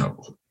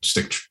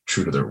 stick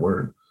true to their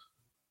word.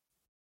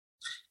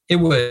 It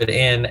would.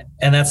 And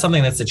that's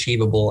something that's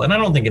achievable. And I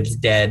don't think it's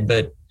dead,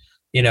 but,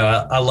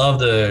 I love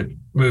the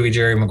movie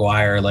Jerry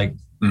Maguire. Like,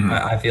 mm-hmm.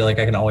 I feel like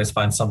I can always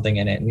find something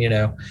in it. And,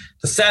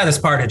 the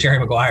saddest part of Jerry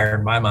Maguire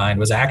in my mind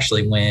was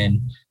actually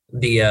when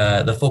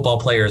the football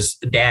player's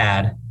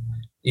dad,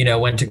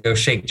 went to go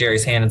shake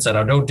Jerry's hand and said,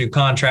 I don't do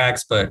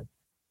contracts, but,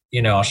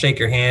 I'll shake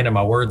your hand and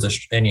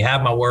and you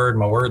have my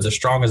word's as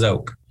strong as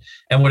oak.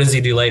 And what does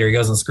he do later? He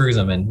goes and screws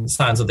him and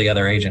signs with the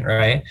other agent.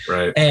 Right.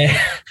 Right. And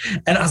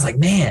I was like,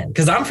 man,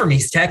 cause I'm from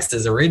East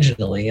Texas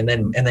originally and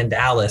then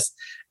Dallas,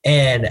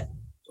 and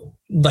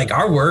like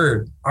our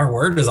word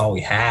is all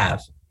we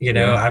have.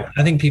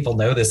 I think people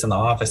know this in the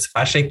office. If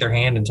I shake their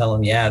hand and tell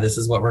them, yeah, this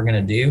is what we're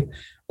going to do,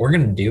 we're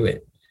going to do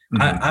it.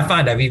 Mm-hmm. I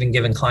find I've even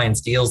given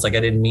clients deals like I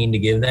didn't mean to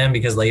give them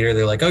because later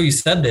they're like, oh, you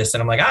said this.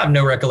 And I'm like, I have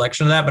no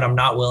recollection of that, but I'm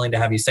not willing to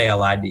have you say I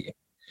lied to you.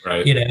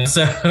 Right.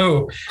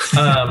 So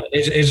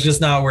it's just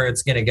not where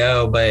it's going to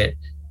go, but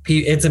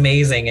it's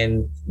amazing.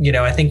 And,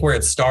 I think where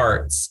it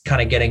starts,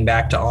 kind of getting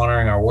back to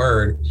honoring our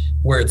word,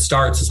 where it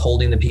starts is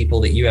holding the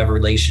people that you have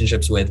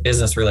relationships with,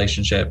 business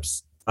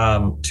relationships,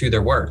 to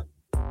their word.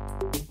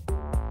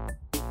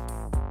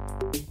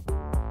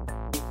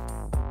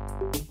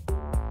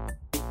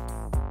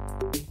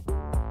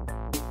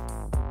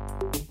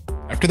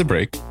 After the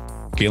break,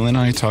 Galen and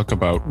I talk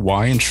about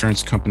why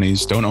insurance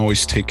companies don't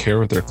always take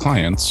care of their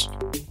clients,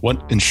 what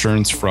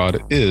insurance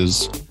fraud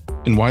is,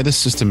 and why the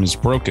system is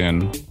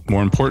broken.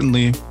 More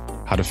importantly,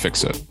 how to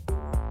fix it.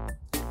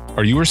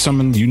 Are you or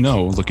someone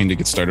looking to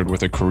get started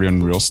with a career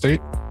in real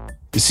estate?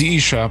 The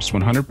CE Shop's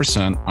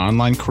 100%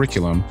 online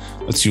curriculum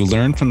lets you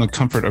learn from the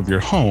comfort of your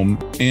home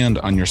and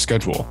on your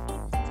schedule.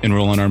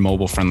 Enroll in our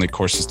mobile-friendly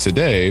courses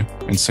today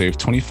and save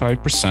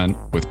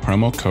 25% with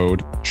promo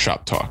code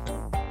SHOPTALK.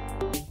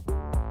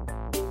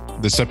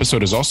 This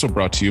episode is also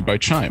brought to you by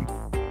Chime.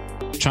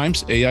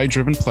 Chime's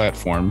AI-driven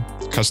platform,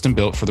 custom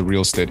built for the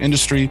real estate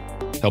industry,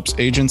 helps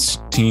agents,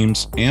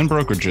 teams, and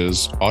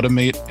brokerages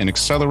automate and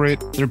accelerate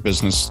their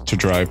business to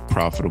drive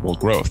profitable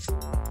growth.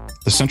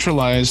 The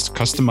centralized,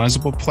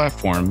 customizable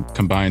platform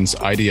combines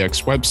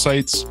IDX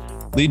websites,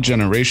 lead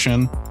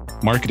generation,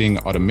 marketing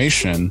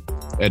automation,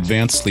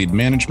 advanced lead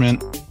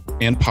management,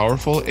 and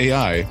powerful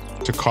AI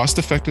to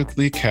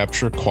cost-effectively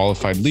capture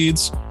qualified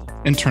leads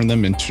and turn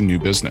them into new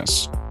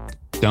business.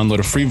 Download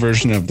a free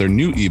version of their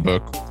new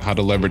ebook, How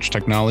to Leverage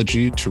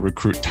Technology to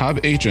Recruit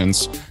Top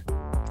Agents,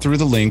 through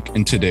the link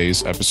in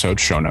today's episode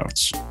show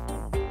notes.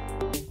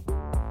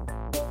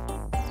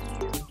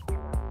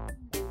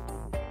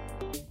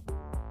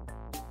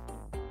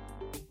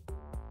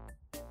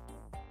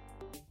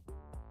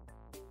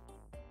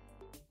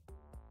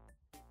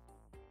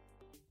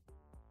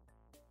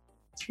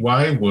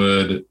 Why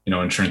would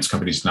insurance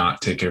companies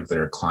not take care of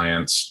their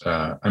clients?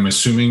 I'm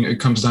assuming it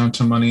comes down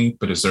to money,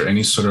 but is there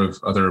any sort of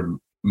other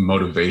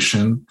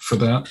motivation for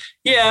that?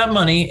 Yeah,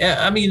 money.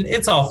 I mean,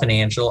 it's all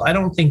financial. I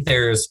don't think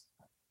there's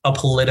a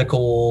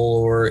political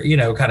or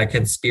kind of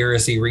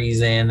conspiracy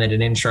reason that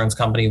an insurance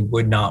company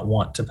would not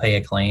want to pay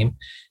a claim.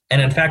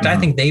 And in fact, I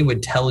think they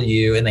would tell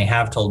you, and they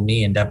have told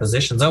me in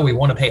depositions, we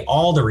want to pay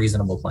all the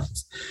reasonable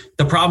claims.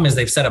 The problem is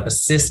they've set up a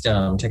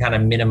system to kind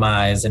of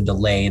minimize and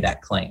delay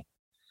that claim.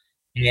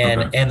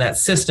 And that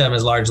system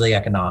is largely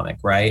economic,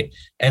 right?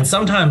 And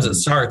sometimes it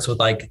starts with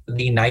like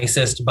the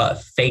nicest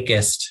but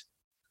fakest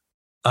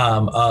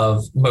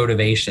of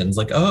motivations,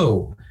 like,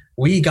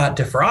 we got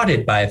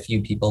defrauded by a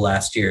few people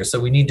last year, so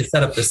we need to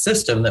set up the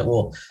system that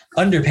will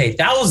underpay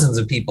thousands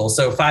of people,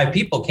 so 5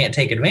 people can't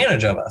take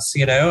advantage of us,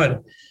 and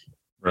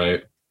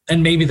right.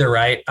 And maybe they're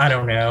right. I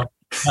don't know,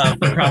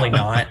 but probably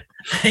not.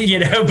 But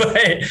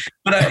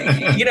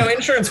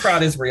insurance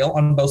fraud is real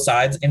on both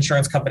sides.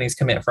 Insurance companies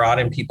commit fraud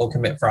and people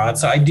commit fraud.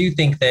 So I do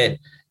think that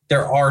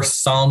there are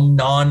some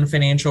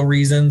non-financial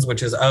reasons,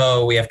 which is,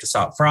 we have to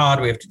stop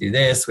fraud. We have to do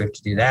this. We have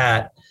to do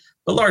that.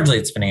 But largely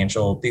it's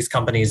financial. These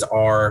companies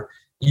are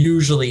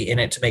usually in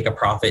it to make a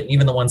profit.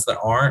 Even the ones that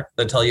aren't,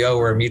 that tell you,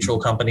 we're a mutual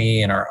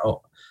company and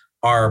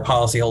our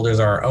policyholders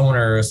are our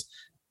owners.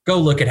 Go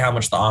look at how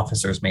much the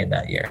officers made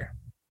that year.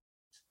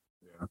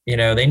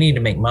 Yeah. They need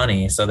to make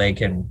money so they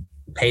can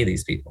pay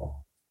these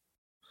people.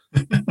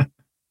 Well,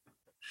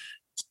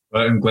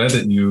 I'm glad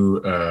that you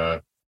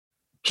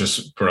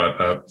just brought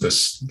up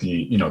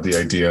the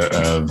idea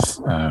of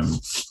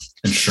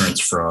insurance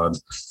fraud.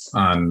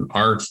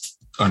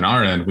 On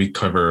our end, we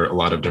cover a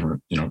lot of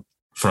different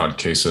fraud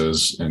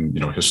cases and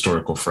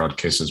historical fraud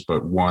cases,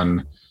 but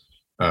one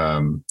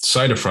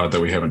side of fraud that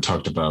we haven't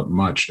talked about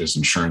much is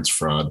insurance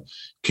fraud.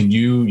 Can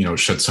you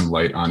shed some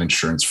light on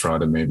insurance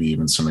fraud and maybe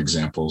even some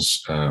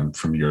examples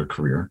from your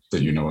career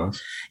that you know of?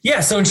 Yeah,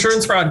 so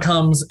insurance fraud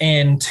comes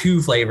in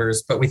 2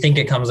 flavors, but we think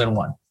it comes in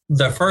 1.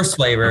 The first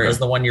flavor is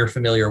the one you're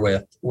familiar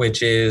with,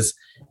 which is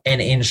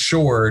an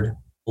insured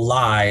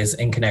lies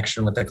in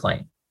connection with the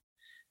claim.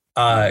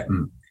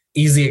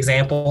 Easy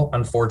example,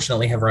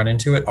 unfortunately, have run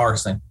into it,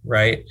 arson,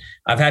 right?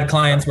 I've had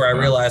clients where I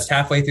realized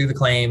halfway through the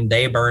claim,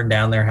 they burned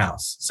down their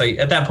house. So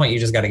at that point, you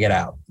just got to get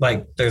out.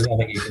 Like, there's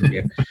nothing you can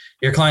do.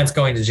 Your client's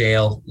going to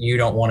jail. You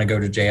don't want to go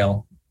to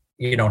jail.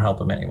 You don't help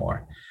them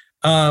anymore.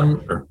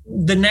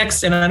 The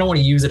next, and I don't want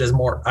to use it as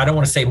I don't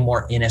want to say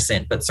more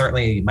innocent, but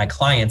certainly my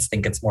clients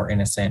think it's more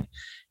innocent,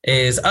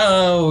 is,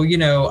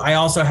 I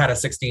also had a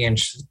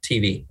 60-inch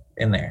TV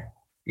in there.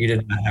 You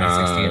did not have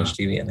a 60-inch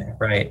TV in there,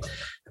 right?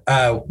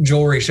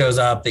 Jewelry shows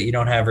up that you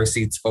don't have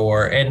receipts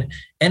for. And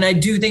I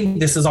do think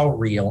this is all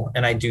real.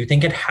 And I do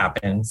think it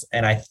happens.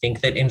 And I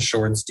think that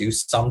insureds do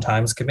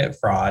sometimes commit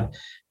fraud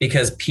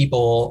because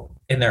people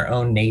in their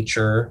own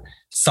nature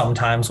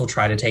sometimes will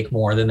try to take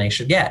more than they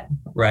should get.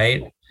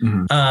 Right.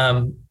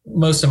 Mm-hmm.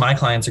 Most of my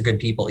clients are good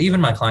people, even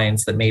my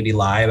clients that maybe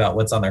lie about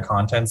what's on their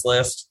contents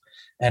list.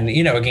 And,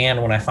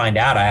 again, when I find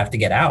out, I have to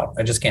get out.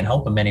 I just can't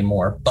help them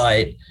anymore.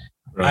 But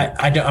right.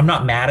 I'm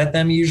not mad at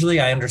them usually.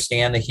 I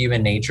understand the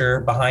human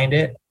nature behind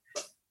it.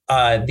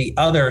 The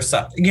other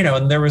side,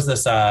 and there was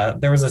this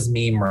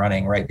meme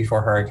running right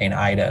before Hurricane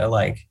Ida,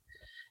 like,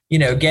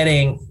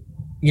 getting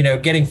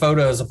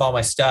photos of all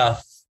my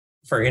stuff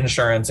for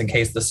insurance in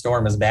case the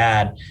storm is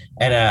bad.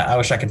 And I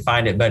wish I could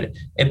find it, but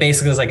it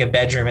basically is like a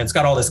bedroom. It's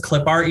got all this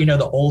clip art,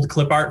 the old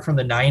clip art from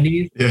the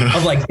 90s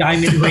of like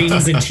diamond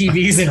rings and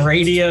TVs and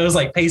radios,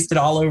 like pasted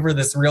all over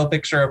this real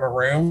picture of a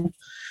room.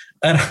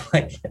 And I'm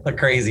like, look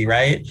crazy,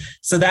 right?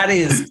 So that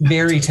is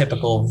very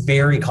typical,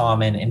 very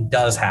common, and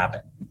does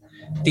happen.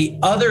 The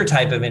other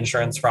type of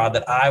insurance fraud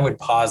that I would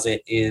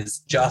posit is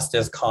just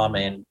as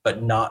common,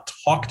 but not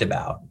talked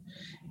about,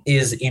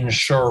 is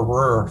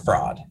insurer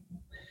fraud.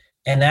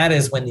 And that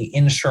is when the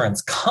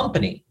insurance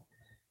company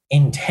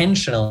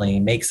intentionally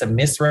makes a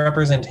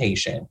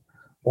misrepresentation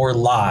or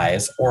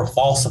lies or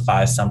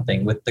falsifies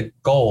something with the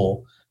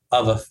goal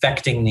of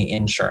affecting the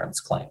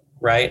insurance claim,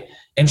 right?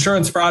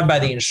 Insurance fraud by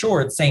the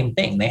insured, same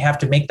thing. They have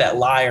to make that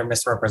lie or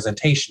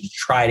misrepresentation to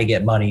try to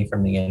get money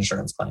from the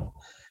insurance claim.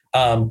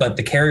 But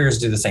the carriers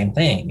do the same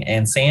thing.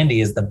 And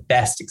Sandy is the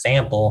best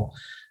example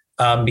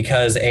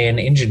because an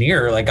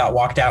engineer got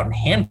walked out in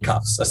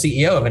handcuffs, a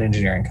CEO of an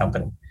engineering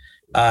company.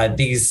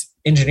 These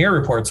engineer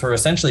reports were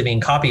essentially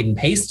being copied and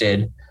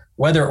pasted,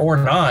 whether or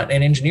not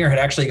an engineer had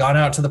actually gone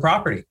out to the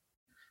property.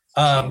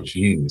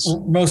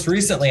 Most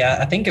recently,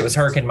 I think it was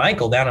Hurricane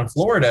Michael down in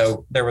Florida.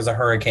 There was a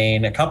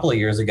hurricane a couple of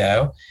years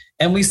ago,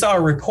 and we saw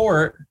a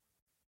report,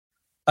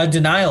 a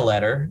denial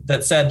letter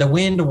that said the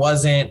wind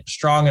wasn't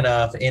strong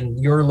enough in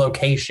your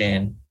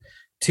location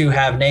to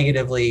have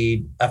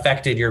negatively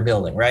affected your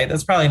building, right?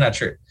 That's probably not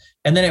true.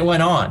 And then it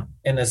went on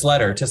in this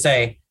letter to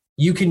say,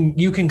 you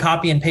can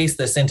copy and paste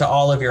this into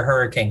all of your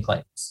hurricane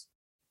claims.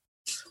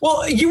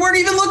 Well, you weren't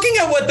even looking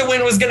at what the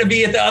wind was going to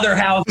be at the other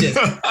houses.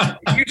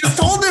 You just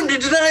told them to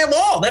deny them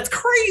all. That's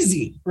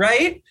crazy,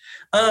 right?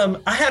 I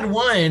had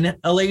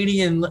a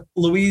lady in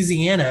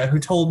Louisiana who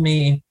told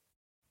me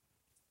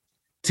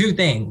two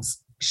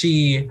things.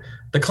 The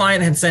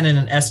client had sent in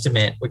an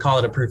estimate, we call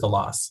it a proof of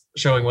loss,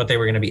 showing what they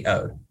were going to be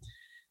owed.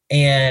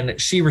 And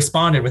she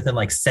responded within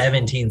like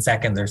 17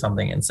 seconds or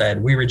something and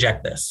said, we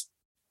reject this.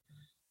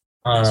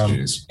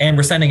 And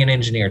we're sending an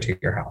engineer to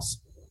your house.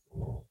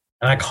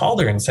 And I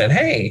called her and said,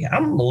 hey,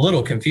 I'm a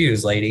little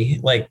confused, lady.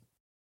 Like,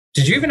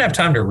 did you even have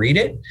time to read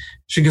it?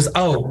 She goes,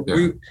 oh,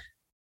 yeah.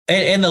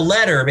 And the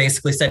letter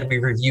basically said, we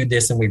reviewed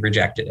this and we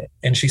rejected it.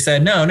 And she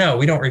said, no,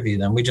 we don't review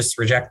them. We just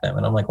reject them.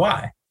 And I'm like,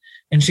 why?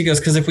 And she goes,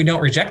 because if we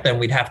don't reject them,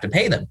 we'd have to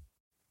pay them.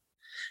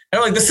 And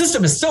I'm like, the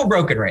system is so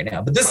broken right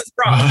now, but this is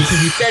wrong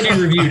because you said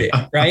you reviewed it,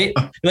 right?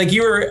 Like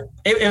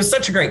it was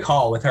such a great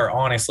call with her,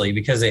 honestly,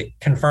 because it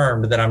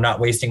confirmed that I'm not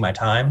wasting my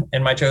time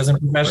in my chosen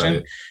profession,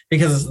 right?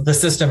 Because the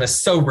system is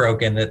so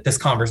broken that this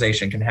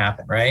conversation can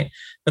happen, right?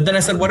 But then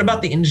I said, what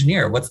about the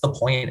engineer? What's the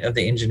point of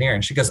the engineer?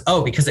 And she goes,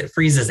 oh, because it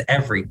freezes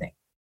everything.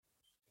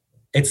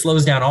 It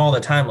slows down all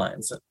the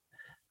timelines.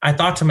 I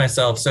thought to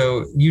myself,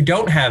 so you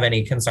don't have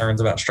any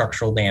concerns about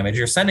structural damage.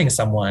 You're sending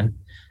someone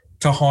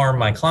to harm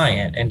my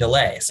client and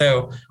delay.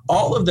 So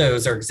all of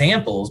those are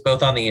examples,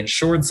 both on the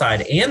insured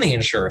side and the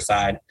insurer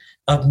side,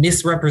 of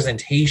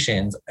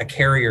misrepresentations a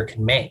carrier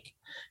can make.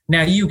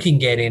 Now you can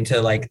get into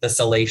like the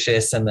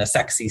salacious and the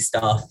sexy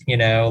stuff,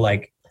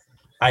 like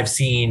I've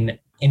seen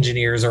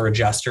engineers or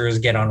adjusters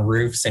get on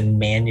roofs and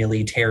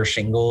manually tear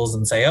shingles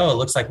and say, oh, it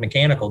looks like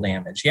mechanical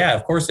damage. Yeah,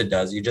 of course it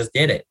does. You just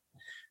did it.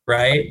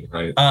 Right.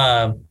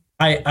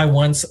 I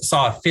once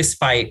saw a fist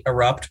fight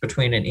erupt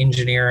between an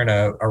engineer and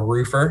a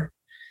roofer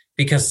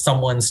because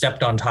someone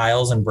stepped on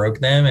tiles and broke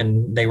them,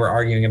 and they were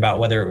arguing about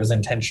whether it was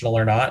intentional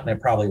or not, and it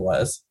probably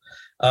was.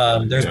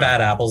 There's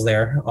bad apples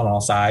there on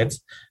all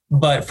sides,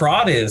 but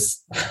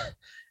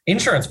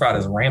insurance fraud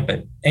is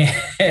rampant,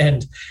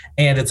 and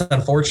it's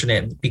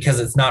unfortunate because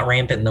it's not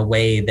rampant in the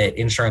way that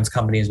insurance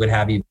companies would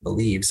have you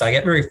believe. So I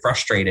get very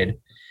frustrated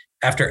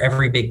after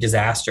every big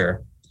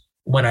disaster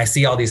when I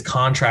see all these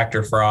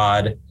contractor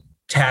fraud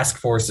task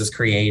forces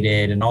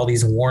created and all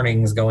these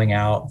warnings going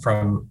out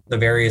from the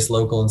various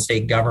local and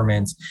state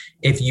governments.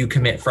 If you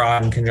commit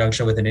fraud in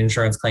conjunction with an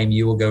insurance claim,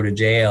 you will go to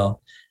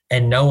jail.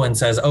 And no one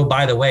says, oh,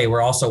 by the way,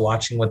 we're also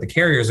watching what the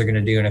carriers are going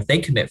to do. And if they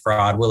commit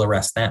fraud, we'll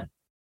arrest them.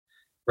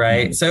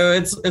 Right. Mm-hmm. So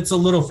it's a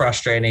little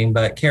frustrating,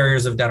 but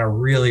carriers have done a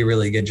really,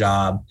 really good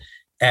job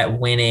at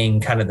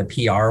winning kind of the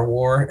PR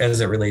war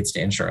as it relates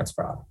to insurance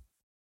fraud.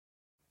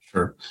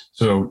 Sure.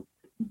 So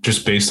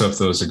just based off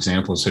those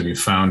examples, have you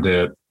found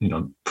it,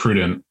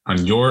 prudent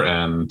on your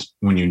end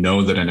when you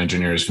know that an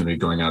engineer is going to be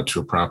going out to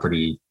a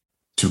property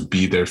to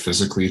be there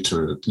physically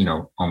to,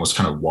 almost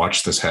kind of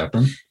watch this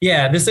happen?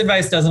 Yeah, this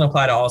advice doesn't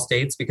apply to all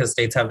states because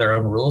states have their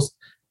own rules,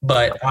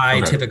 but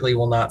I typically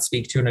will not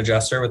speak to an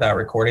adjuster without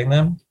recording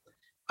them.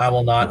 I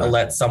will not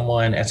let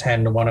someone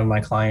attend one of my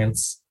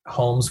clients'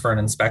 homes for an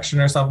inspection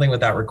or something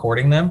without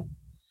recording them.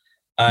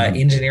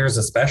 Engineers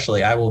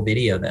especially, I will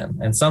video them.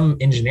 And some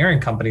engineering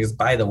companies,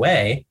 by the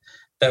way,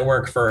 that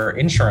work for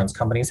insurance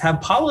companies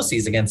have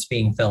policies against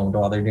being filmed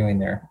while they're doing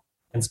their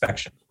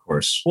inspection. Of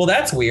course. Well,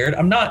 that's weird.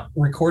 I'm not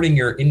recording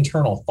your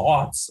internal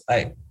thoughts.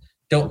 I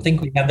don't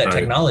think we have that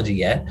technology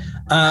yet.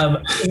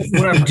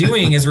 What I'm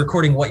doing is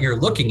recording what you're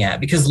looking at,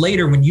 because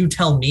later when you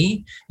tell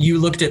me you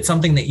looked at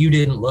something that you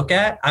didn't look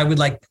at, I would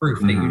like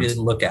proof that you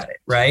didn't look at it,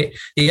 right?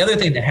 The other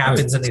thing that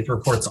happens in these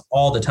reports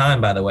all the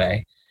time, by the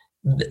way,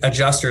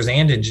 adjusters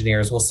and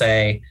engineers will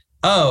say,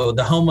 oh,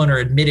 the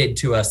homeowner admitted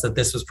to us that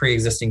this was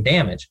pre-existing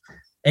damage.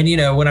 And,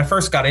 when I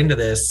first got into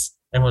this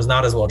and was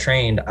not as well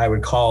trained, I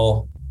would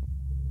call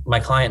my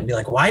client and be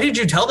like, why did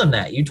you tell them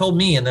that? You told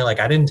me. And they're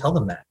like, I didn't tell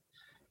them that.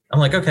 I'm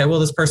like, okay, well,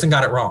 this person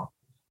got it wrong.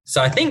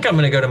 So I think I'm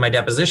going to go to my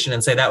deposition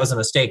and say that was a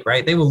mistake,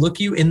 right? They will look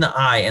you in the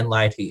eye and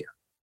lie to you.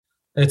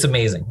 It's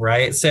amazing,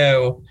 right?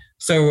 So,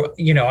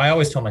 I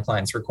always tell my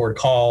clients, record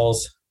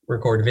calls,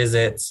 record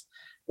visits.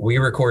 We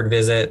record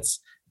visits.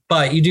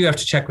 But you do have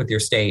to check with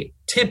your state.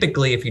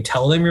 Typically, if you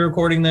tell them you're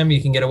recording them,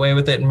 you can get away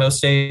with it in most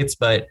states,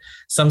 but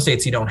some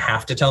states you don't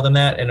have to tell them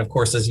that. And of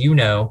course, as you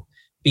know,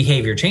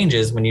 behavior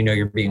changes when you know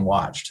you're being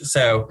watched.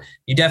 So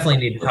you definitely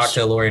need to talk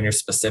to a lawyer in your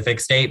specific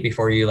state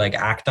before you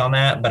act on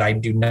that. But I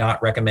do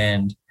not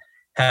recommend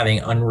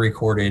having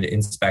unrecorded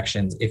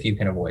inspections if you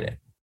can avoid it.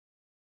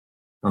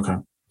 Okay.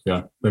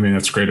 Yeah. I mean,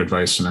 that's great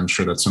advice. And I'm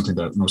sure that's something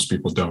that most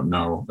people don't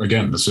know.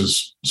 Again, this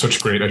is such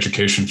great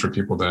education for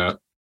people that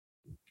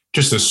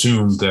just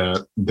assume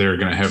that they're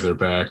going to have their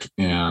back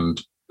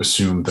and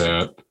assume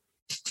that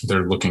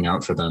they're looking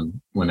out for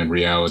them, when in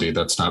reality,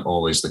 that's not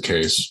always the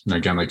case. And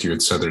again, like you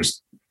had said,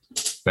 there's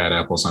bad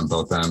apples on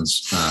both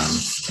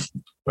ends.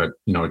 But,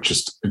 it's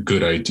just a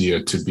good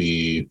idea to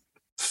be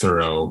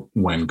thorough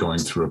when going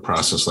through a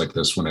process like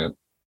this, when it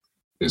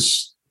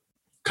is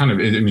kind of,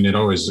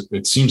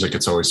 it seems like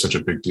it's always such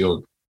a big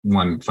deal,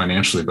 one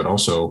financially, but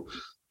also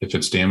if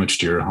it's damage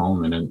to your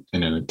home. And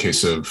in a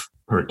case of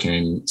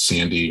Hurricane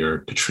Sandy or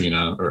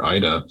Katrina or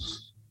Ida,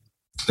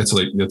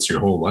 that's your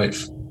whole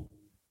life.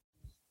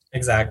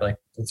 Exactly.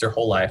 It's your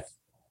whole life.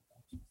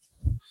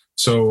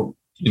 So,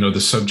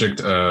 the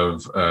subject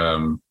of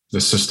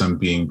the system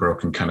being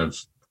broken kind of,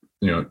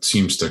 it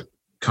seems to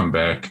come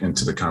back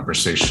into the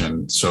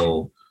conversation.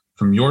 So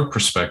from your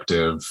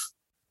perspective,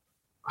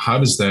 how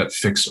does that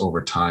fix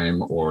over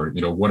time? Or,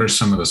 what are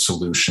some of the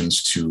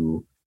solutions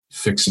to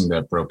fixing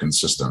that broken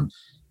system?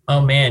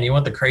 Oh man, you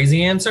want the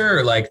crazy answer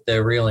or like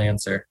the real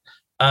answer?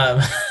 So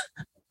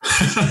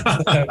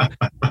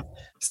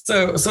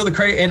the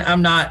crazy, and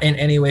I'm not in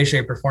any way,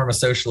 shape, or form a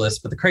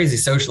socialist, but the crazy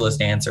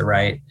socialist answer,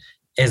 right,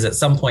 is at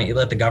some point you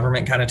let the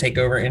government kind of take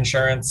over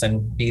insurance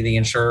and be the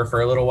insurer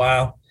for a little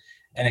while.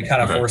 And it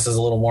kind of forces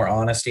a little more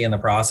honesty in the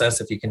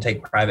process if you can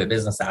take private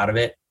business out of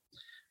it.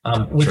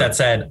 With that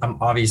said, I'm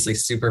obviously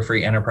super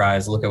free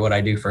enterprise. Look at what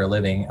I do for a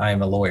living. I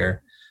am a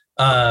lawyer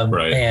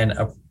and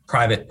a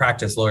private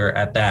practice lawyer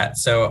at that.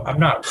 So I'm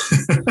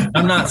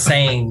not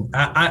saying,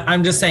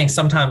 I'm just saying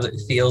sometimes it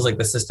feels like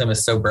the system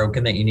is so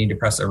broken that you need to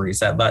press a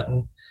reset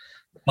button.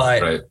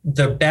 But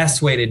the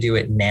best way to do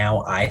it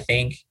now, I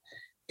think,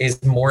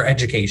 is more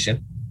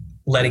education,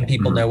 letting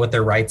people know what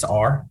their rights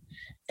are,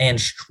 and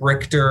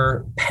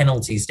stricter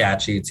penalty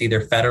statutes,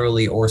 either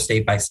federally or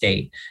state by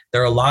state.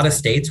 There are a lot of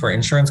states where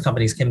insurance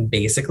companies can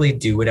basically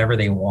do whatever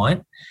they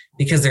want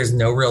because there's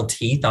no real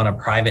teeth on a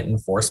private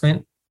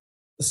enforcement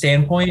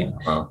standpoint.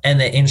 And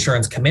the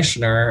insurance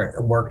commissioner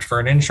worked for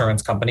an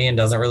insurance company and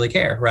doesn't really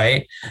care,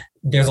 right?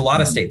 There's a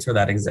lot of states where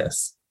that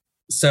exists.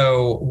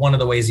 So one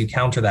of the ways you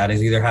counter that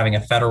is either having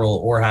a federal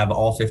or have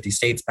all 50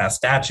 states pass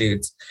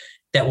statutes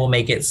that will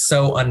make it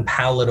so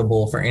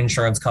unpalatable for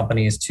insurance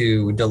companies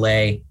to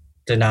delay,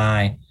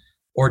 deny,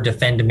 or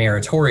defend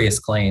meritorious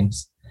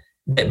claims,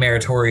 that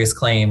meritorious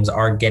claims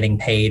are getting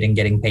paid and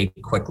getting paid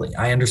quickly.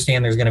 I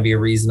understand there's going to be a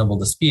reasonable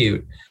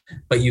dispute,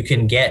 but you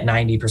can get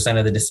 90%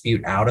 of the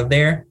dispute out of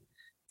there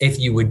if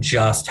you would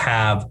just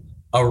have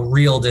a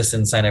real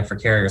disincentive for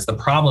carriers. The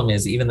problem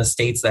is even the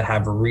states that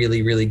have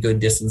really, really good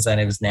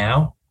disincentives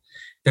now,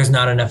 there's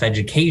not enough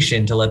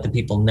education to let the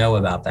people know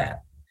about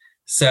that.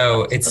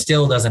 So it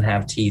still doesn't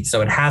have teeth.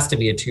 So it has to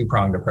be a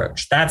two-pronged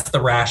approach. That's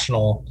the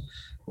rational,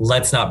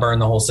 let's not burn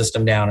the whole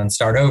system down and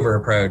start over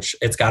approach.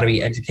 It's got to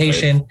be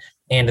education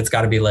and it's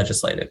got to be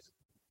legislative.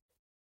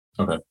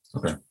 Okay.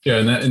 Yeah.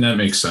 And that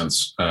makes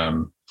sense.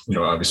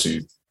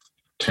 Obviously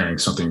tearing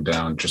something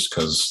down just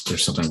because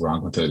there's something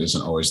wrong with it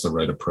isn't always the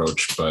right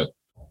approach, but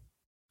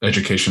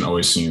education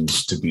always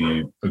seems to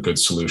be a good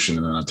solution.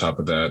 And then on top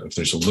of that, if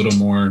there's a little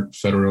more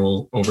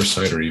federal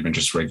oversight or even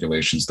just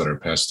regulations that are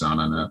passed down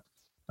on it,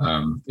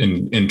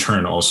 in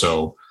turn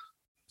also,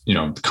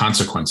 the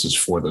consequences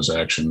for those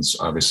actions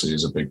obviously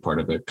is a big part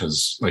of it.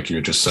 Because like you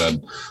had just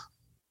said,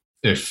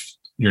 if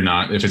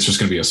it's just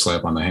going to be a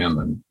slap on the hand,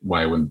 then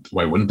why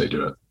wouldn't they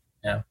do it?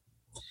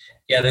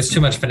 Yeah. There's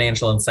too much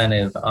financial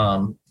incentive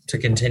to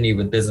continue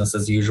with business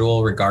as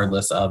usual,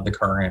 regardless of the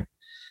current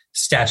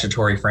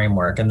statutory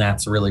framework. And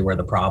that's really where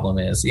the problem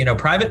is.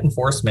 Private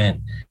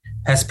enforcement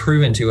has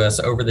proven to us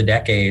over the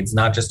decades,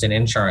 not just in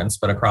insurance,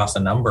 but across a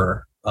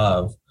number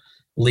of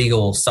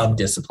legal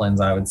sub-disciplines,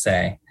 I would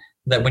say,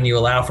 that when you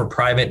allow for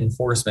private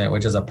enforcement,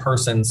 which is a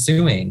person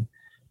suing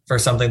for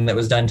something that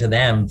was done to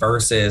them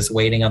versus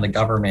waiting on the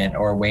government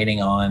or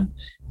waiting on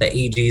the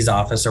AG's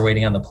office or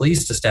waiting on the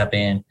police to step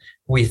in,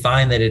 we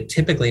find that it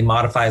typically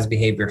modifies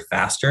behavior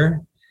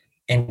faster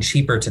and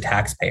cheaper to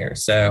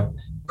taxpayers. So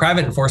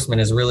private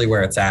enforcement is really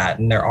where it's at.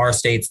 And there are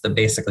states that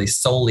basically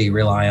solely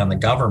rely on the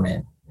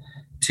government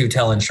to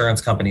tell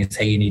insurance companies,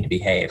 hey, you need to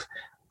behave.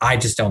 I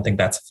just don't think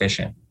that's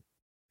efficient.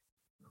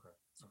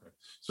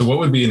 So what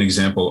would be an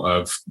example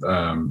of,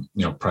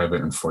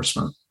 private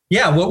enforcement?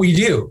 Yeah, what we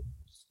do.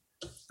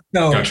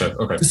 So, gotcha.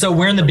 Okay. So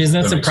we're in the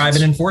business of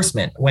private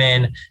enforcement.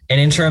 When an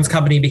insurance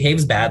company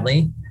behaves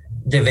badly,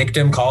 the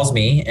victim calls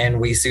me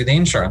and we sue the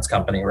insurance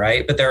company,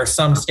 right? But there are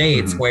some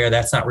states where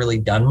that's not really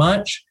done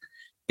much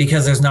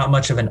because there's not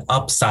much of an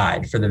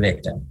upside for the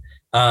victim.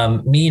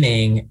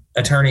 Meaning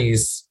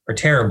attorneys are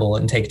terrible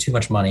and take too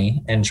much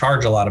money and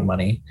charge a lot of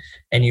money.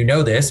 And you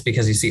know this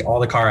because you see all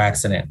the car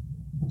accident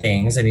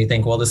things and you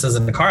think, well, this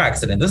isn't a car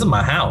accident. This is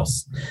my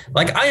house.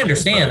 Like, I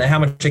understand that how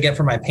much I get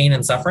for my pain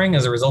and suffering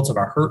as a result of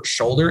a hurt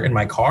shoulder in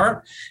my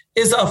car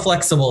is a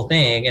flexible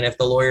thing. And if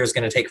the lawyer is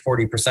going to take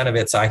 40% of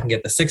it so I can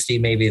get the 60,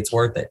 maybe it's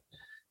worth it.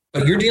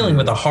 But you're dealing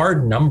with a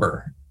hard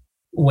number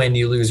when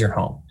you lose your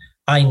home.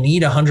 I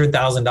need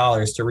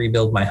 $100,000 to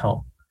rebuild my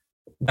home.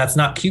 That's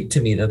not cute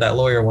to me that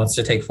lawyer wants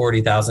to take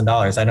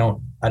 $40,000.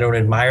 I don't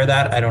admire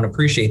that. I don't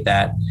appreciate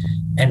that.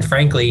 And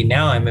frankly,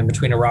 now I'm in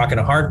between a rock and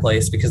a hard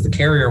place because the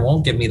carrier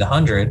won't give me the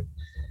 100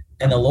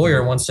 and the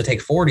lawyer wants to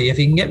take 40 if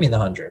he can get me the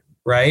 100,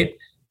 right?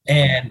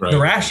 And the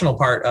rational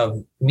part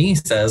of me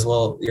says,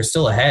 well, you're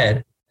still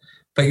ahead,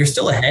 but you're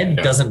still ahead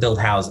doesn't build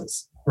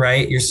houses,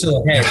 right? You're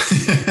still ahead,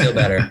 feel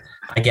better,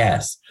 I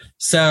guess.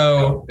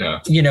 So,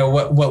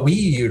 what we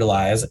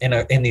utilize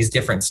in these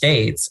different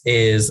states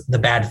is the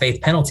bad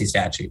faith penalty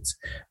statutes,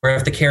 where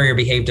if the carrier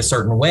behaved a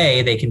certain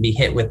way, they can be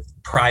hit with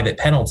private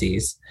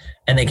penalties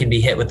and they can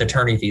be hit with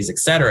attorney fees, et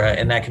cetera.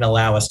 And that can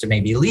allow us to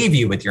maybe leave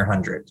you with your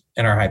 100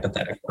 in our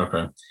hypothetical.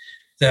 Okay.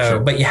 So,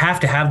 sure. But you have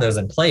to have those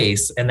in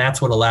place, and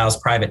that's what allows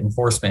private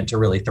enforcement to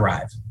really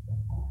thrive.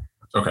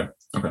 Okay.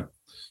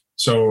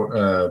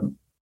 So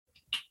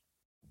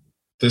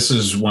this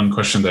is one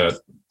question that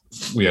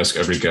we ask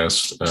every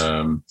guest,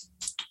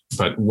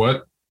 but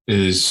what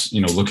is,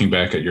 looking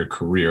back at your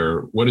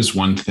career, what is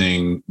one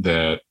thing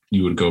that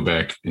you would go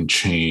back and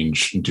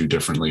change and do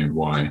differently, and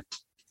why?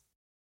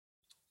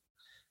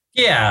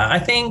 Yeah, I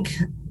think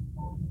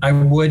I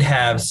would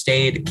have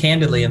stayed,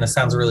 candidly, and this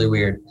sounds really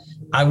weird,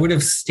 I would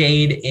have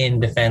stayed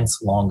in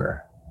defense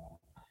longer.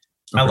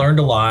 Okay. I learned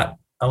a lot.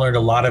 I learned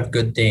a lot of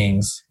good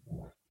things.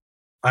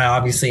 I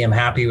obviously am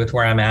happy with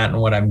where I'm at and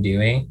what I'm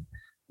doing,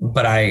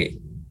 but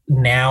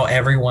now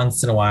every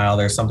once in a while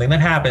there's something that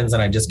happens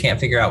and I just can't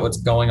figure out what's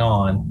going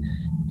on.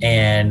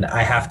 And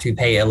I have to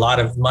pay a lot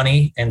of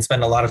money and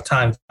spend a lot of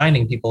time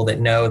finding people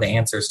that know the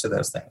answers to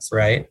those things,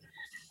 right?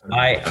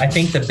 I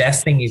think the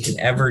best thing you can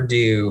ever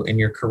do in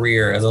your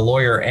career as a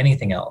lawyer or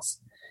anything else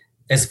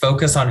is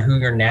focus on who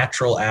your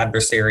natural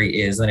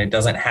adversary is. And it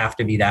doesn't have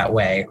to be that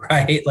way,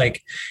 right?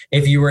 Like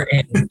if you were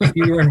in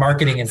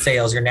marketing and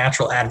sales, your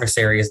natural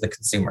adversary is the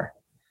consumer.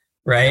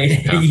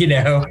 Right.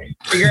 Yeah.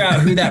 Figure out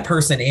who that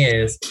person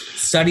is,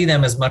 study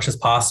them as much as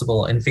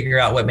possible and figure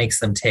out what makes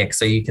them tick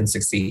so you can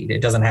succeed.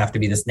 It doesn't have to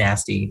be this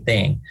nasty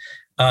thing.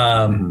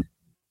 The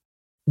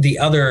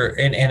other,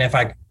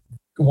 and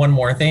one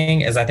more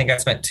thing is I think I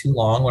spent too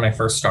long when I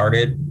first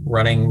started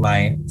running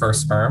my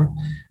first firm,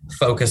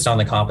 focused on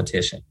the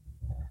competition.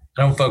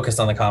 I don't focus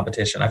on the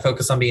competition. I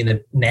focus on being I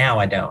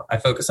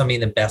focus on being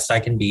the best I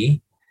can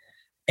be.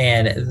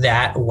 And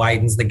that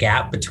widens the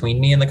gap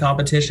between me and the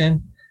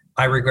competition.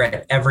 I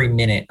regret every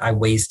minute I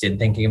wasted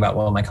thinking about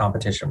what my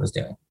competition was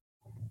doing.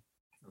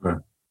 Okay.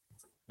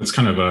 It's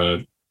kind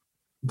of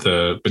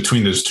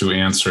between those two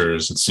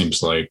answers, it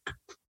seems like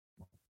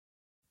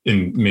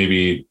in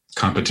maybe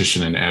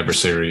competition and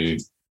adversary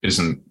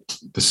isn't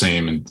the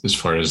same as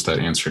far as that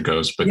answer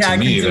goes. But to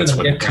me, that's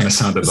what it kind of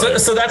sounded like.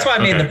 So that's why I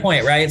made the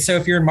point, right? So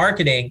if you're in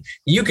marketing,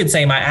 you could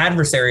say my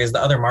adversary is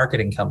the other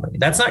marketing company.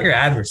 That's not your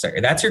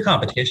adversary. That's your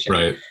competition.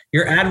 Right.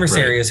 Your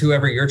adversary is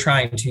whoever you're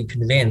trying to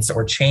convince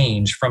or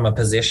change from a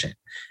position.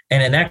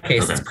 And in that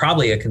case, it's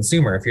probably a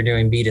consumer. If you're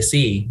doing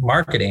B2C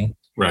marketing,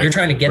 you're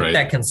trying to get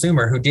that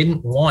consumer who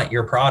didn't want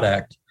your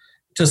product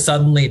to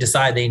suddenly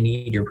decide they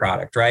need your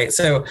product, right?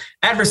 So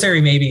adversary,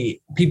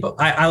 maybe people,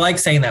 I like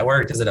saying that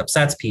word because it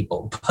upsets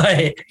people,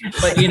 but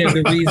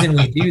the reason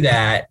we do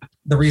that,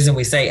 the reason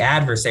we say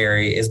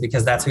adversary is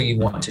because that's who you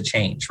want to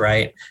change,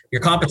 right?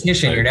 Your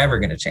competition, you're never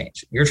going to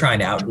change. You're trying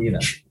to outdo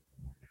them.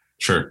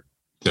 Sure.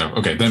 Yeah.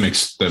 Okay. That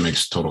makes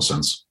total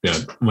sense. Yeah.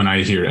 When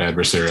I hear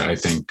adversary, I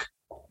think,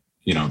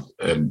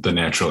 the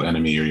natural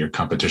enemy or your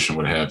competition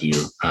would have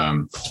you.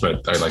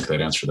 But I like that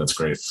answer. That's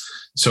great.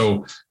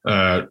 So,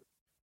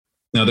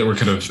 now that we're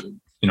kind of,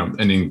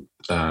 ending,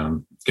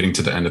 getting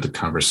to the end of the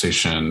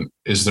conversation,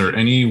 is there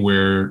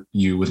anywhere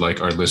you would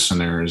like our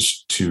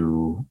listeners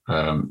to,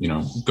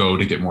 go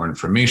to get more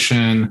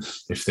information?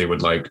 If they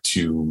would like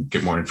to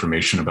get more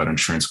information about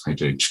Insurance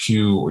Claims HQ,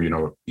 or,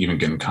 even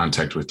get in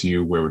contact with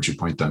you, where would you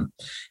point them?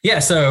 Yeah.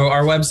 So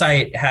our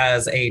website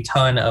has a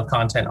ton of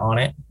content on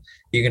it.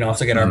 You can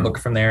also get our book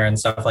from there and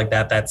stuff like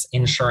that. That's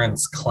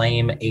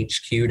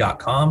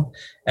insuranceclaimhq.com.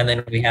 And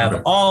then we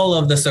have all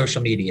of the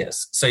social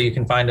medias. So you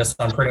can find us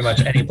on pretty much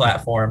any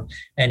platform,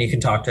 and you can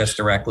talk to us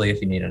directly if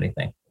you need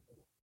anything.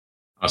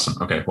 Awesome.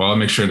 Okay. Well, I'll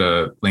make sure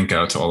to link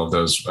out to all of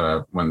those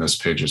when this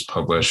page is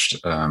published.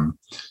 And,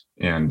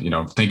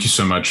 thank you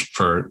so much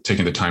for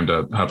taking the time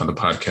to hop on the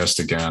podcast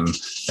again.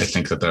 I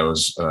think that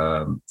was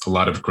a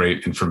lot of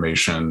great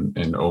information.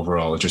 And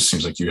overall, it just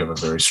seems like you have a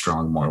very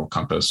strong moral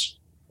compass.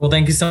 Well,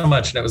 thank you so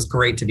much. That was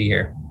great to be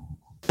here.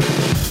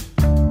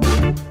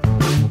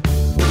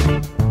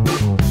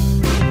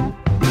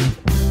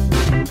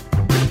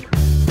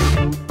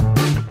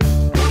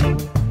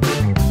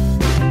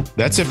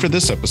 That's it for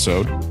this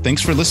episode.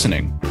 Thanks for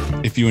listening.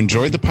 If you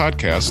enjoyed the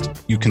podcast,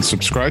 you can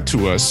subscribe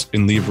to us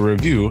and leave a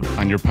review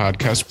on your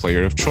podcast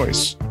player of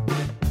choice.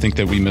 Think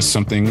that we missed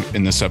something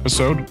in this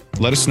episode?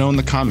 Let us know in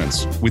the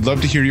comments. We'd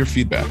love to hear your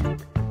feedback.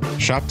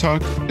 Shop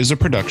Talk is a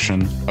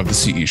production of the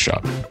CE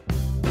Shop.